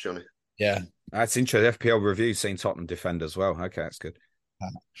on grass, Johnny. Yeah. That's interesting. FPL review saying Tottenham defend as well. Okay, that's good.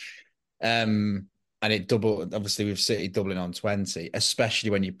 and it doubled. Obviously, with City doubling on 20, especially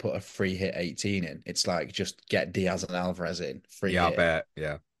when you put a free hit 18 in, it's like just get Diaz and Alvarez in free Yeah, I hit. bet.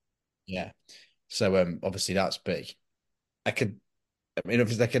 Yeah. Yeah. So obviously that's big. I mean,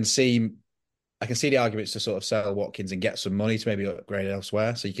 obviously I can see the arguments to sort of sell Watkins and get some money to maybe upgrade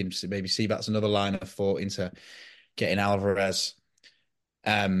elsewhere. So you can maybe see that's another line of thought into getting Alvarez.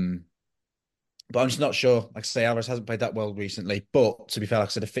 But I'm just not sure. Like I say, Alvarez hasn't played that well recently. But to be fair, like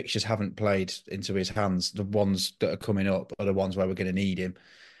I said, the fixtures haven't played into his hands. The ones that are coming up are the ones where we're going to need him.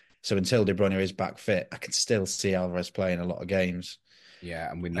 So until De Bruyne is back fit, I can still see Alvarez playing a lot of games.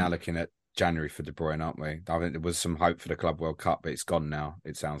 Yeah, and we're now looking at January for De Bruyne, aren't we? I think there was some hope for the Club World Cup, but it's gone now,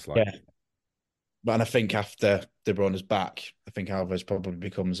 it sounds like. Yeah. But and I think after De Bruyne's back, I think Alvarez probably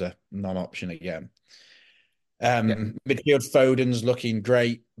becomes a non-option again. Yeah. Midfield Foden's looking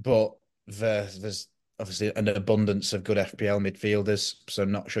great, but there's obviously an abundance of good FPL midfielders, so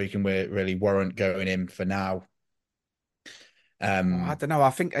I'm not sure you can really warrant going in for now. I don't know. I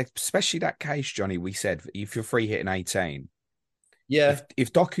think especially that case, Jonny, we said if you're free hitting 18, Yeah,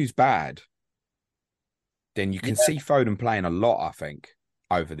 if Doku's bad, then you can see Foden playing a lot, I think,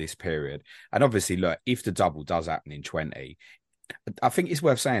 over this period. And obviously, look, if the double does happen in 20, I think it's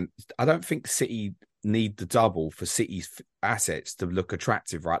worth saying, I don't think City need the double for City's assets to look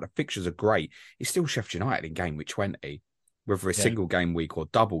attractive, right? The fixtures are great. It's still Sheffield United in game week 20, whether a single game week or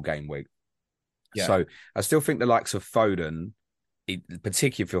double game week. Yeah. So I still think the likes of Foden,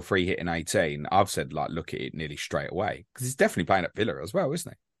 particularly if you're free hitting 18, I've said, like, look at it nearly straight away because he's definitely playing at Villa as well,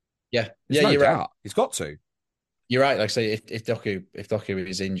 isn't he? Yeah. There's no doubt. Right. He's got to. You're right. Like I say, if Doku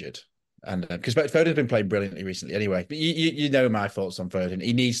is injured, and because Foden's been playing brilliantly recently anyway. But you know my thoughts on Foden.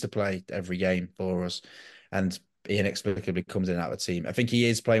 He needs to play every game for us, and he inexplicably comes in and out of the team. I think he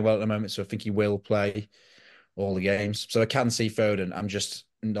is playing well at the moment, so I think he will play all the games. So I can see Foden. I'm just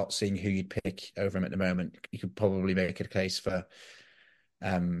not seeing who you'd pick over him at the moment. You could probably make a case for,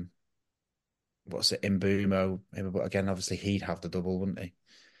 what's it, Mbumo? But again, obviously he'd have the double, wouldn't he?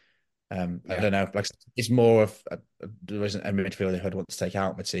 I don't know. Like it's more of there isn't a midfielder who'd want to take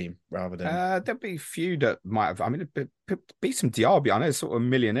out my team rather than. There'd be a few that might have. I mean, it'd be some Diaby. I know there's sort of a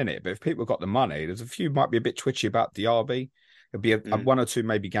million in it, but if people got the money, there's a few might be a bit twitchy about Diaby. There'd be a one or two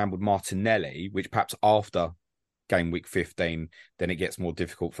maybe gambled Martinelli, which perhaps after game week 15, then it gets more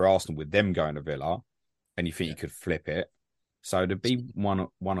difficult for Arsenal with them going to Villa, and you think you could flip it. So there'd be one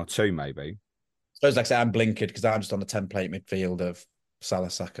or two maybe. I suppose like I say, I'm blinkered because I'm just on the template midfield of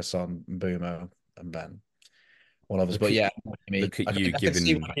Salah, Saka, Son, Mbumo, and Ben. One of us, but yeah, look at you I can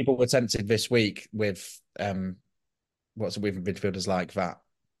see why people were tempted this week with with midfielders like that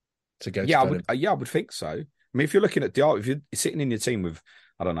to go. Yeah, I would think so. I mean, if you're looking at Diaby, if you're sitting in your team with,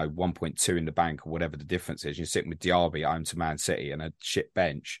 I don't know, 1.2 in the bank or whatever the difference is, you're sitting with Diaby at home to Man City and a shit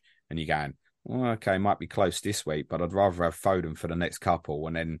bench, and you're going, well, okay, might be close this week, but I'd rather have Foden for the next couple.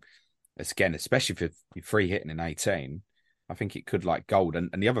 And then, again, especially if you're free hitting in 18, I think it could like gold. And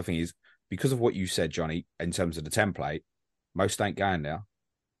the other thing is, because of what you said, Jonny, in terms of the template, most ain't going there.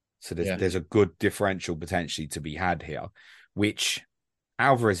 So there's a good differential potentially to be had here, which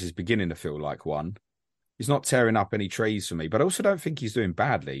Alvarez is beginning to feel like one. He's not tearing up any trees for me, but I also don't think he's doing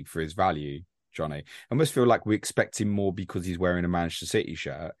badly for his value, Jonny. I almost feel like we expect him more because he's wearing a Manchester City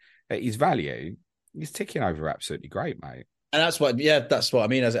shirt. At his value, he's ticking over absolutely great, mate. And that's what I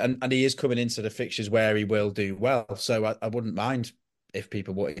mean. And he is coming into the fixtures where he will do well. So I wouldn't mind if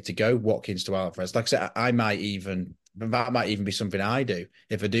people wanted to go Watkins to Alvarez. Like I said, that might even be something I do.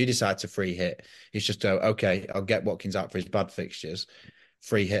 If I do decide to free hit, it's just go, okay, I'll get Watkins out for his bad fixtures,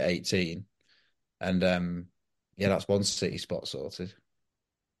 free hit 18. And that's one City spot sorted.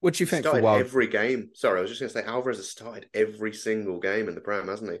 What do you think? Started every game. Sorry, I was just going to say Alvarez has started every single game in the Prem,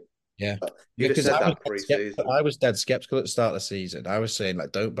 hasn't he? Yeah, because I was dead skeptical at the start of the season. I was saying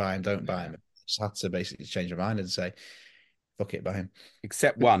like, don't buy him. I just had to basically change my mind and say, fuck it, buy him.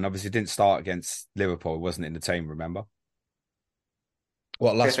 Except one, obviously, didn't start against Liverpool. He wasn't in the team. Remember?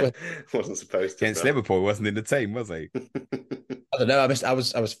 What last week? Wasn't supposed to against Liverpool. He wasn't in the team, was he? I don't know. I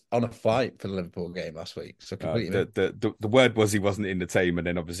was on a flight for the Liverpool game last week, so completely. The word was he wasn't in the team, and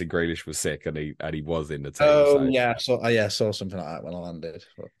then obviously Grealish was sick, and he was in the team. Oh yeah, I saw something like that when I landed.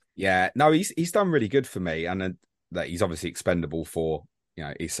 But... Yeah, no, he's done really good for me, and that he's obviously expendable for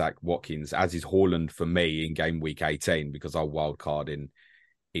Isak, Watkins, as is Haaland for me in game week 18 because I'll wild card in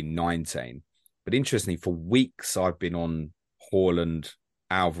 19. But interestingly, for weeks I've been on Haaland,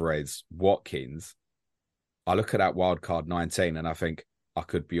 Alvarez, Watkins. I look at that wild card 19 and I think I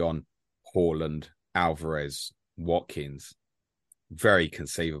could be on Haaland, Alvarez, Watkins. Very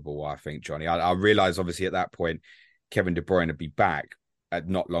conceivable, I think, Jonny. I realise, obviously, at that point, Kevin De Bruyne would be back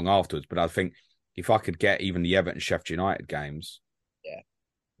not long afterwards. But I think if I could get even the Everton Sheffield United games, Yeah.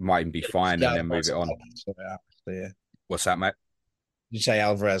 might even be fine and then move it on. Yeah. What's that, mate? You say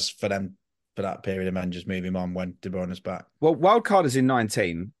Alvarez for them for that period and then just move him on when De Bruyne's back. Well, wildcard is in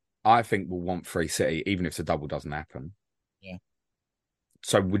 19. I think we'll want free City, even if the double doesn't happen. Yeah.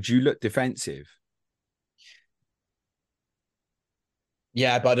 So would you look defensive?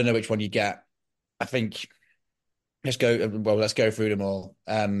 Yeah, but I don't know which one you get. I think let's go through them all.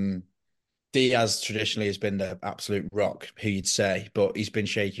 Diaz traditionally has been the absolute rock, who you'd say, but he's been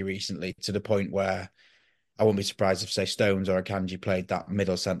shaky recently to the point where I wouldn't be surprised if, say, Stones or Akanji played that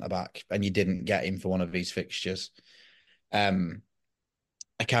middle centre back and you didn't get him for one of these fixtures. Akanji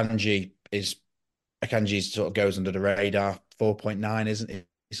sort of goes under the radar, 4.9, isn't it?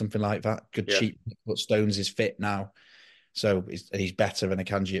 Something like that. Good cheap, but Stones is fit now. So he's better than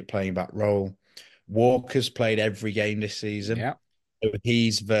Akanji at playing that role. Walker's played every game this season. Yeah. So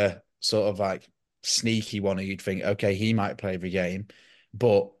he's the sort of like sneaky one who you'd think, okay, he might play every game.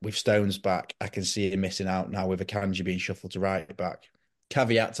 But with Stones back, I can see him missing out now with Akanji being shuffled to right back.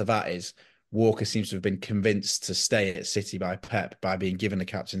 Caveat to that is Walker seems to have been convinced to stay at City by Pep by being given the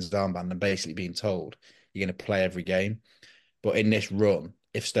captain's armband and basically being told you're going to play every game. But in this run,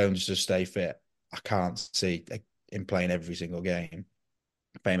 if Stones just stay fit, I can't see him playing every single game.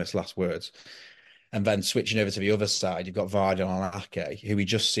 Famous last words. And then switching over to the other side, you've got Vardy and Ake, who he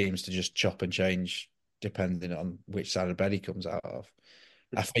just seems to just chop and change depending on which side of bed he comes out of.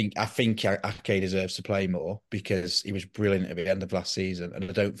 I think Ake deserves to play more because he was brilliant at the end of last season, and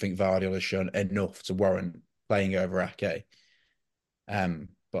I don't think Vardy has shown enough to warrant playing over Ake.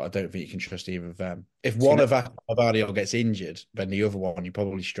 But I don't think you can trust either of them. If one of Vardy gets injured, then the other one you're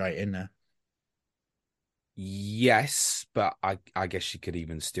probably straight in there. Yes, but I guess you could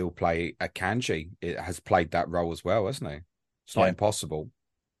even still play Akanji. It has played that role as well, hasn't he? It's not impossible.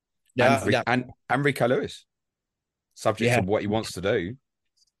 Yeah, and Rico Lewis, subject to what he wants to do.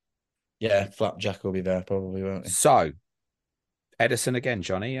 Yeah, Flapjack will be there probably, won't he? So, Edison again,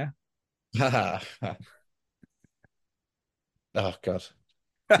 Jonny, yeah? Oh, God.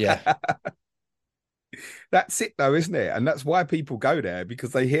 Yeah. That's it, though, isn't it? And that's why people go there,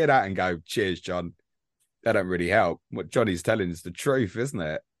 because they hear that and go, cheers, John. That don't really help. What Johnny's telling is the truth, isn't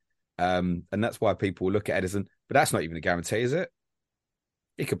it? And that's why people look at Edison. But that's not even a guarantee, is it?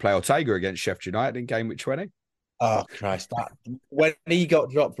 He could play Ortega against Sheffield United in game week 20. Oh, Christ. When he got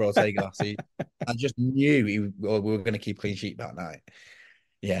dropped for Ortega last season, I just knew we were going to keep clean sheet that night.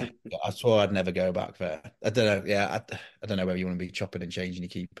 Yeah, I swore I'd never go back there. I don't know. Yeah, I don't know whether you want to be chopping and changing your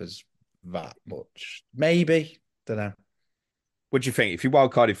keepers that much. Maybe. Don't know. What do you think? If you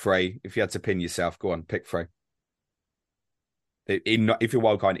wildcarded free, if you had to pin yourself, go on, pick free. If you're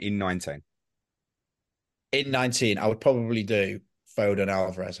wildcarding in 19. In 19, I would probably do Foden,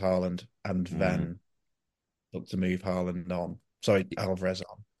 Alvarez, Haaland, and then look to move Haaland on. Sorry, Alvarez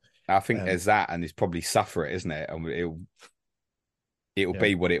on. I think there's that, and it's probably suffer it, isn't it? And it'll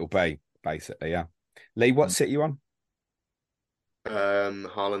be what it'll be, basically. Yeah. Lee, what sit you on?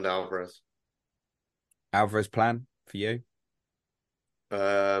 Haaland, Alvarez. Alvarez plan for you?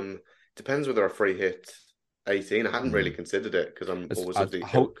 Depends whether a free hit 18. I hadn't really considered it because I'm always of the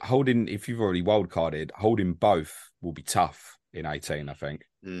holding. If you've already wildcarded, holding both will be tough in 18. I think.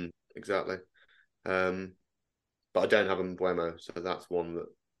 Exactly. But I don't have a Mbuemo, so that's one that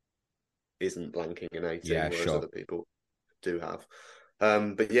isn't blanking in 18, whereas other people do have.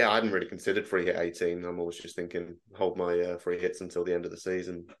 But yeah, I hadn't really considered free hit 18. I'm always just thinking hold my free hits until the end of the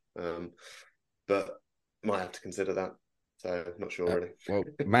season. But might have to consider that. So not sure really. Well,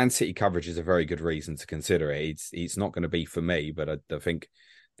 Man City coverage is a very good reason to consider it. It's not going to be for me, but I think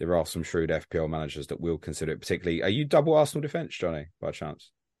there are some shrewd FPL managers that will consider it. Particularly, are you double Arsenal defence, Jonny, by chance?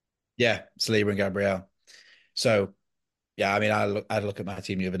 Yeah, Saliba and Gabriel. So, yeah, I mean, I look at my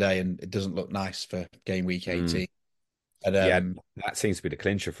team the other day, and it doesn't look nice for game week 18. And, that seems to be the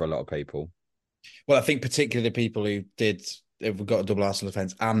clincher for a lot of people. Well, I think particularly the people who we've got a double Arsenal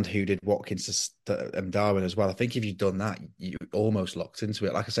defence and who did Watkins and Darwin as well. I think if you've done that, you almost locked into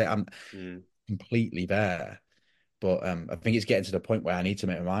it. Like I say, I'm completely there. But I think it's getting to the point where I need to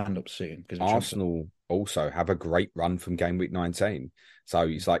make my mind up soon. Because Arsenal also have a great run from game week 19. So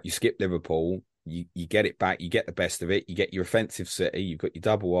it's like you skip Liverpool, you get it back, you get the best of it, you get your offensive City, you've got your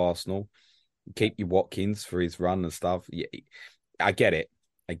double Arsenal, you keep your Watkins for his run and stuff. Yeah, I get it.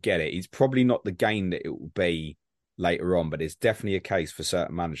 It's probably not the game that it will be later on, but it's definitely a case for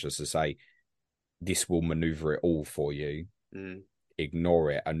certain managers to say, this will maneuver it all for you.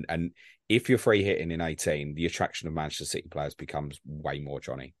 Ignore it. And if you're free hitting in 18, the attraction of Manchester City players becomes way more,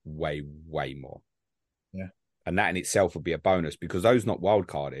 Jonny. Way, way more. Yeah. And that in itself would be a bonus because those not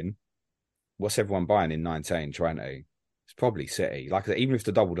wildcarding what's everyone buying in 19, 20? It's probably City. Like even if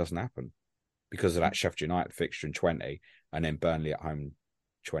the double doesn't happen because of that Sheffield United fixture in 20 and then Burnley at home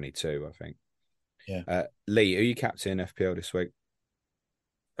 22, I think. Yeah. Lee, are you captain FPL this week?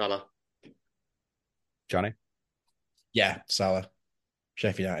 Salah. Jonny? Yeah, Salah.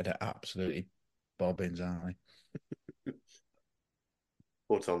 Sheffield United are absolutely bobbins, aren't they?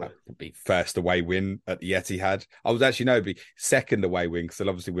 Or Tommy. That would be first away win at the Etihad. I was actually, no, it'd be second away win because they'll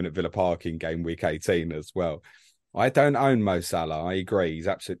obviously win at Villa Park in game week 18 as well. I don't own Mo Salah. I agree. He's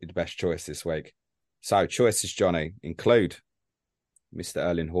absolutely the best choice this week. So, choices, Jonny, include Mr.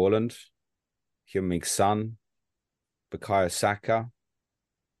 Erling Haaland, Heung-min Son, Bukayo Saka.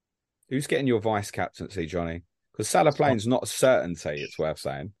 Who's getting your vice captaincy, Jonny? Because Salah playing's not a certainty, it's worth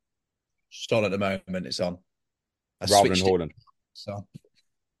saying. Still at the moment, it's on. Rather than Haaland. So.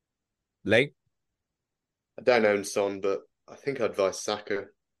 Lee? I don't own Son, but I think I'd advise Saka.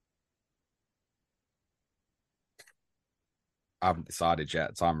 I haven't decided yet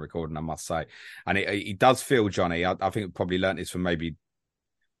at the time of recording, I must say. And it does feel, Jonny, I think we probably learnt this from maybe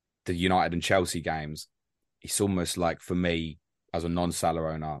the United and Chelsea games. It's almost like, for me, as a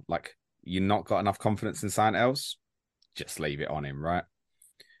non-Salah owner, like, you're not got enough confidence in something else, just leave it on him, right?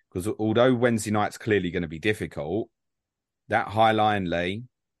 Because although Wednesday night's clearly going to be difficult, that high line, Lee,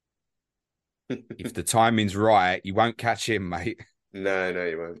 if the timing's right, you won't catch him, mate. No,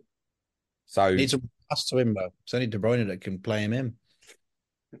 you won't. So needs a pass to him, though. It's only De Bruyne that can play him in.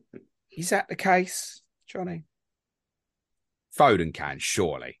 Is that the case, Jonny? Foden can,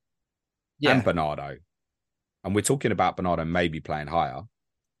 surely. Yeah. And Bernardo. And we're talking about Bernardo maybe playing higher.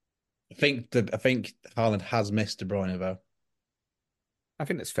 I think Haaland has missed De Bruyne, though. I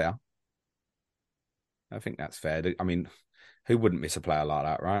think that's fair. I mean, who wouldn't miss a player like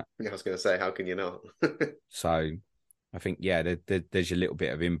that, right? I was going to say, how can you not? So I think, yeah, there's a little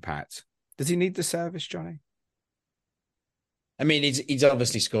bit of impact. Does he need the service, Jonny? I mean, he's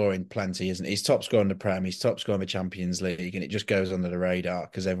obviously scoring plenty, isn't he? He's top scorer in the Prem, he's top scorer in the Champions League, and it just goes under the radar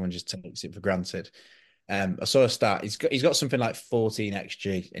because everyone just takes it for granted. I saw a stat. He's got something like 14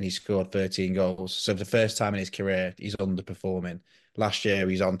 XG, and he scored 13 goals. So for the first time in his career, he's underperforming. Last year,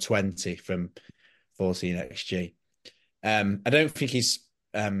 he's on 20 from 14 XG. I don't think he's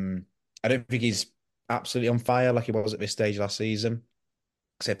absolutely on fire like he was at this stage last season.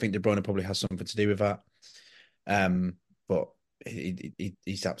 Because I think De Bruyne probably has something to do with that. But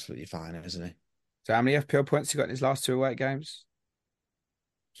he's absolutely fine, isn't he? So how many FPL points he got in his last two away games?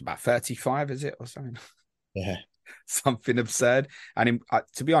 It's about 35, is it, or something? Yeah. Something absurd. And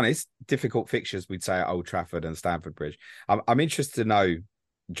to be honest, difficult fixtures, we'd say, at Old Trafford and Stamford Bridge. I'm interested to know,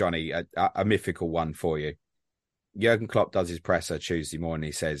 Jonny, a mythical one for you. Jurgen Klopp does his presser Tuesday morning.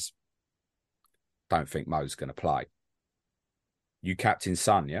 He says, don't think Mo's going to play. You captain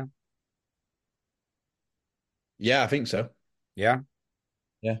Son, yeah? Yeah, I think so. Yeah?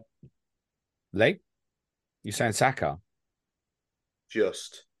 Yeah. Lee? You saying Saka?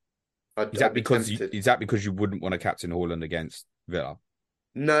 Just. Is that because you wouldn't want to captain Haaland against Villa?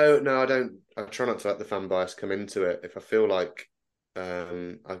 No, I don't. I try not to let the fan bias come into it. If I feel like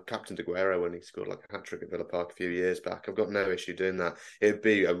I captained Aguero when he scored like a hat-trick at Villa Park a few years back, I've got no issue doing that. It'd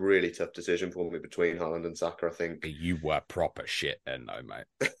be a really tough decision for me between Haaland and Saka, I think. You were proper shit then, though, mate.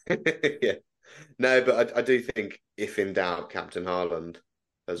 Yeah. No, but I do think if in doubt, captain Haaland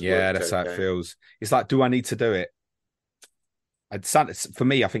has Yeah, that's how it feels. It's like, do I need to do it? For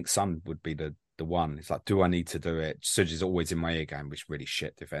me, I think Son would be the one. It's like, do I need to do it? Sudge is always in my ear game, which is really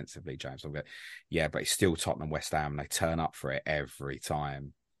shit defensively, James. I'm going, yeah, but it's still Tottenham, West Ham. They turn up for it every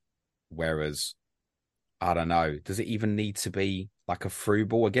time. Whereas, I don't know, does it even need to be like a through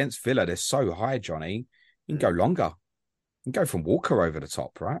ball against Villa? They're so high, Jonny. You can go longer. You can go from Walker over the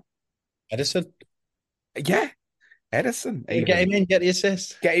top, right? Edison? Yeah. Edison. Get him in, get the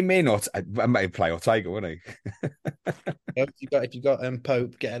assist. Get him in, or I may play Ortega, wouldn't he? If you got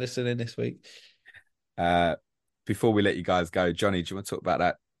Pope, get Edison in this week. Before we let you guys go, Jonny, do you want to talk about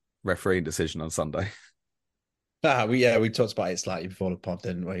that refereeing decision on Sunday? We talked about it slightly before the pod,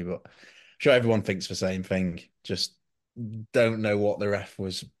 didn't we? But I'm sure everyone thinks the same thing. Just don't know what the ref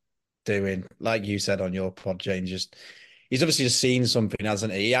was doing. Like you said on your pod, Jane, he's obviously just seen something,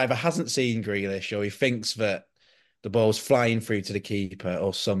 hasn't he? He either hasn't seen Grealish or he thinks that the ball's flying through to the keeper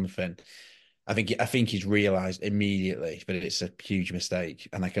or something. I think he's realised immediately that it's a huge mistake,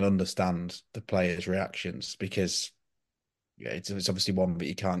 and I can understand the players' reactions because it's obviously one that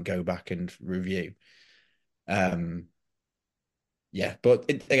you can't go back and review. But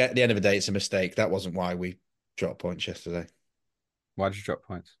at the end of the day, it's a mistake. That wasn't why we dropped points yesterday. Why did you drop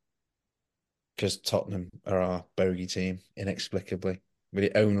points? Because Tottenham are our bogey team, inexplicably. We're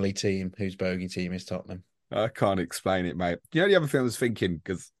the only team whose bogey team is Tottenham. I can't explain it, mate. You know, the other thing I was thinking,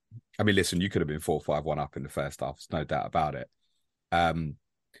 because, I mean, listen, you could have been 4-5-1 up in the first half. There's no doubt about it.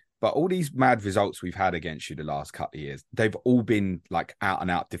 But all these mad results we've had against you the last couple of years, they've all been like out and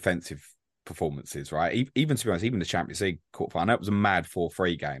out defensive performances, right? Even to be honest, even the Champions League quarterfinal, I know it was a mad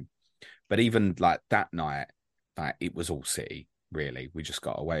 4-3 game, but even like that night, like, it was all City, really. We just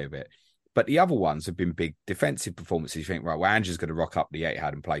got away with it. But the other ones have been big defensive performances. You think, right, well, Andrew's going to rock up the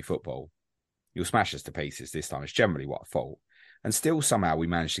Etihad and play football. You'll smash us to pieces this time. It's generally what I thought. And still somehow we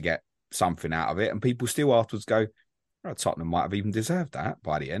managed to get something out of it. And people still afterwards go, oh, Tottenham might have even deserved that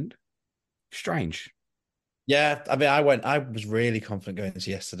by the end. Strange. Yeah, I mean, I was really confident going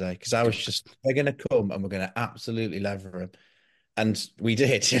into yesterday because I was just, they're going to come and we're going to absolutely lever them. And we did.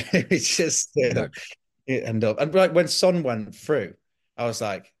 It's just, it ended up. And like when Son went through, I was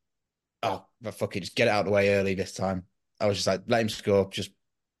like, oh, but fuck it, just get it out of the way early this time. I was just like, let him score just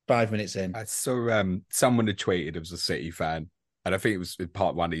 5 minutes in. I saw someone had tweeted, it was a City fan, and I think it was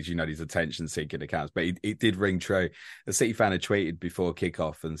part one of these, these attention-seeking accounts, but it did ring true. A City fan had tweeted before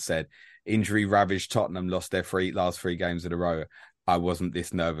kickoff and said, injury-ravaged Tottenham lost their last three games in a row. I wasn't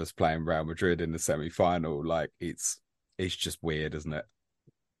this nervous playing Real Madrid in the semi-final. Like, it's just weird, isn't it?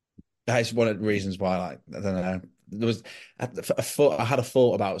 That's one of the reasons why, like, I don't know. There was I had a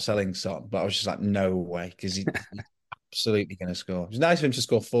thought about selling Son, but I was just like, no way, because he's absolutely going to score. It's nice for him to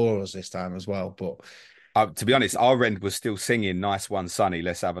score for us this time as well, but to be honest, our end was still singing "Nice one, Sonny.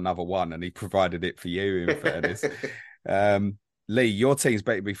 Let's have another one," and he provided it for you. In fairness, Lee, your team's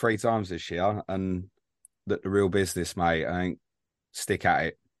better be 3 times this year, and the real business, mate. I think stick at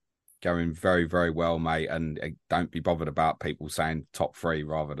it, going very, very well, mate, and don't be bothered about people saying top 3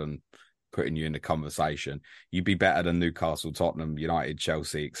 rather than putting you in the conversation. You'd be better than Newcastle, Tottenham, United,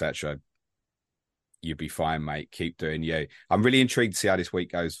 Chelsea, etc. You'd be fine, mate. Keep doing you. I'm really intrigued to see how this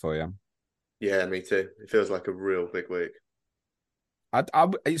week goes for you. Yeah, me too. It feels like a real big week. I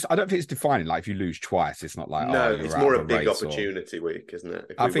don't think it's defining. Like if you lose twice, it's not like no. It's more a big opportunity week, isn't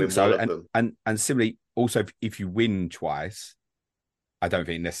it? I think so. And similarly, also if you win twice, I don't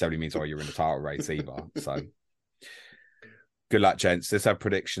think it necessarily means you're in the title race either. So good luck, gents. Let's have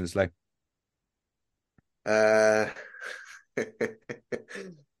predictions, Lee. Why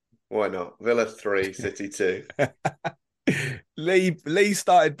not? Villa 3, City 2. Lee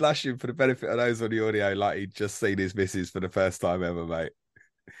started blushing for the benefit of those on the audio, like he'd just seen his missus for the first time ever, mate.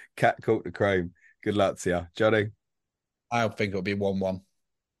 Cat caught the cream. Good luck to you. Jonny? I think it'll be 1-1.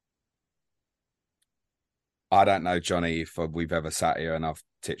 I don't know, Jonny, if we've ever sat here and I've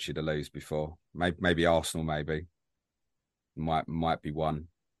tipped you to lose before. Maybe Arsenal, maybe. Might be one.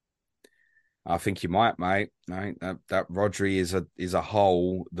 I think you might, mate. That Rodri is a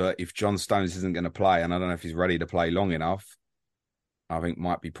hole that if John Stones isn't going to play, and I don't know if he's ready to play long enough, I think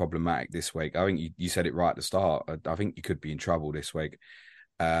might be problematic this week. I think you said it right at the start. I think you could be in trouble this week.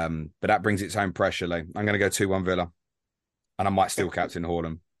 But that brings its own pressure, Lee. I'm going to go 2-1 Villa. And I might still captain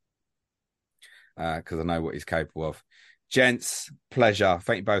Haaland. Because I know what he's capable of. Gents, pleasure.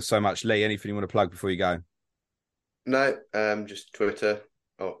 Thank you both so much. Lee, anything you want to plug before you go? No, just Twitter.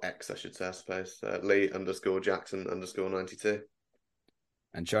 Or X, I should say, I suppose. Lee_Jackson_92.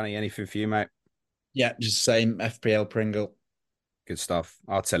 And Jonny, anything for you, mate? Yeah, just same FPL Pringle. Good stuff.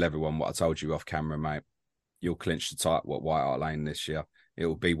 I'll tell everyone what I told you off camera, mate. You'll clinch the title at White Hart Lane this year. It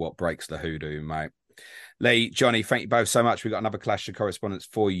will be what breaks the hoodoo, mate. Lee, Jonny, thank you both so much. We've got another Clash of Correspondence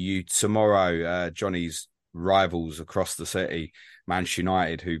for you tomorrow. Jonny's rivals across the city, Manchester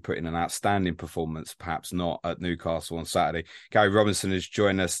United, who put in an outstanding performance, perhaps not at Newcastle on Saturday. Gary Robinson has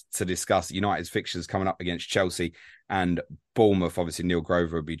joined us to discuss United's fixtures coming up against Chelsea and Bournemouth. Obviously, Neil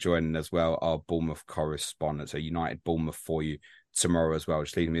Grover will be joining as well, our Bournemouth correspondent. So United Bournemouth for you tomorrow as well.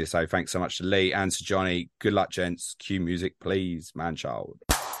 Just leaving me to say thanks so much to Lee and to Jonny. Good luck, gents. Cue music, please, man child.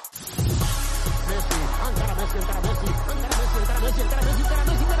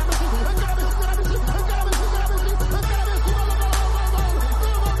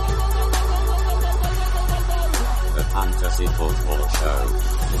 The Fantasy Football Show.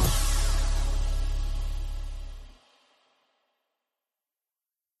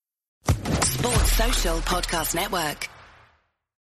 Sports Social Podcast Network.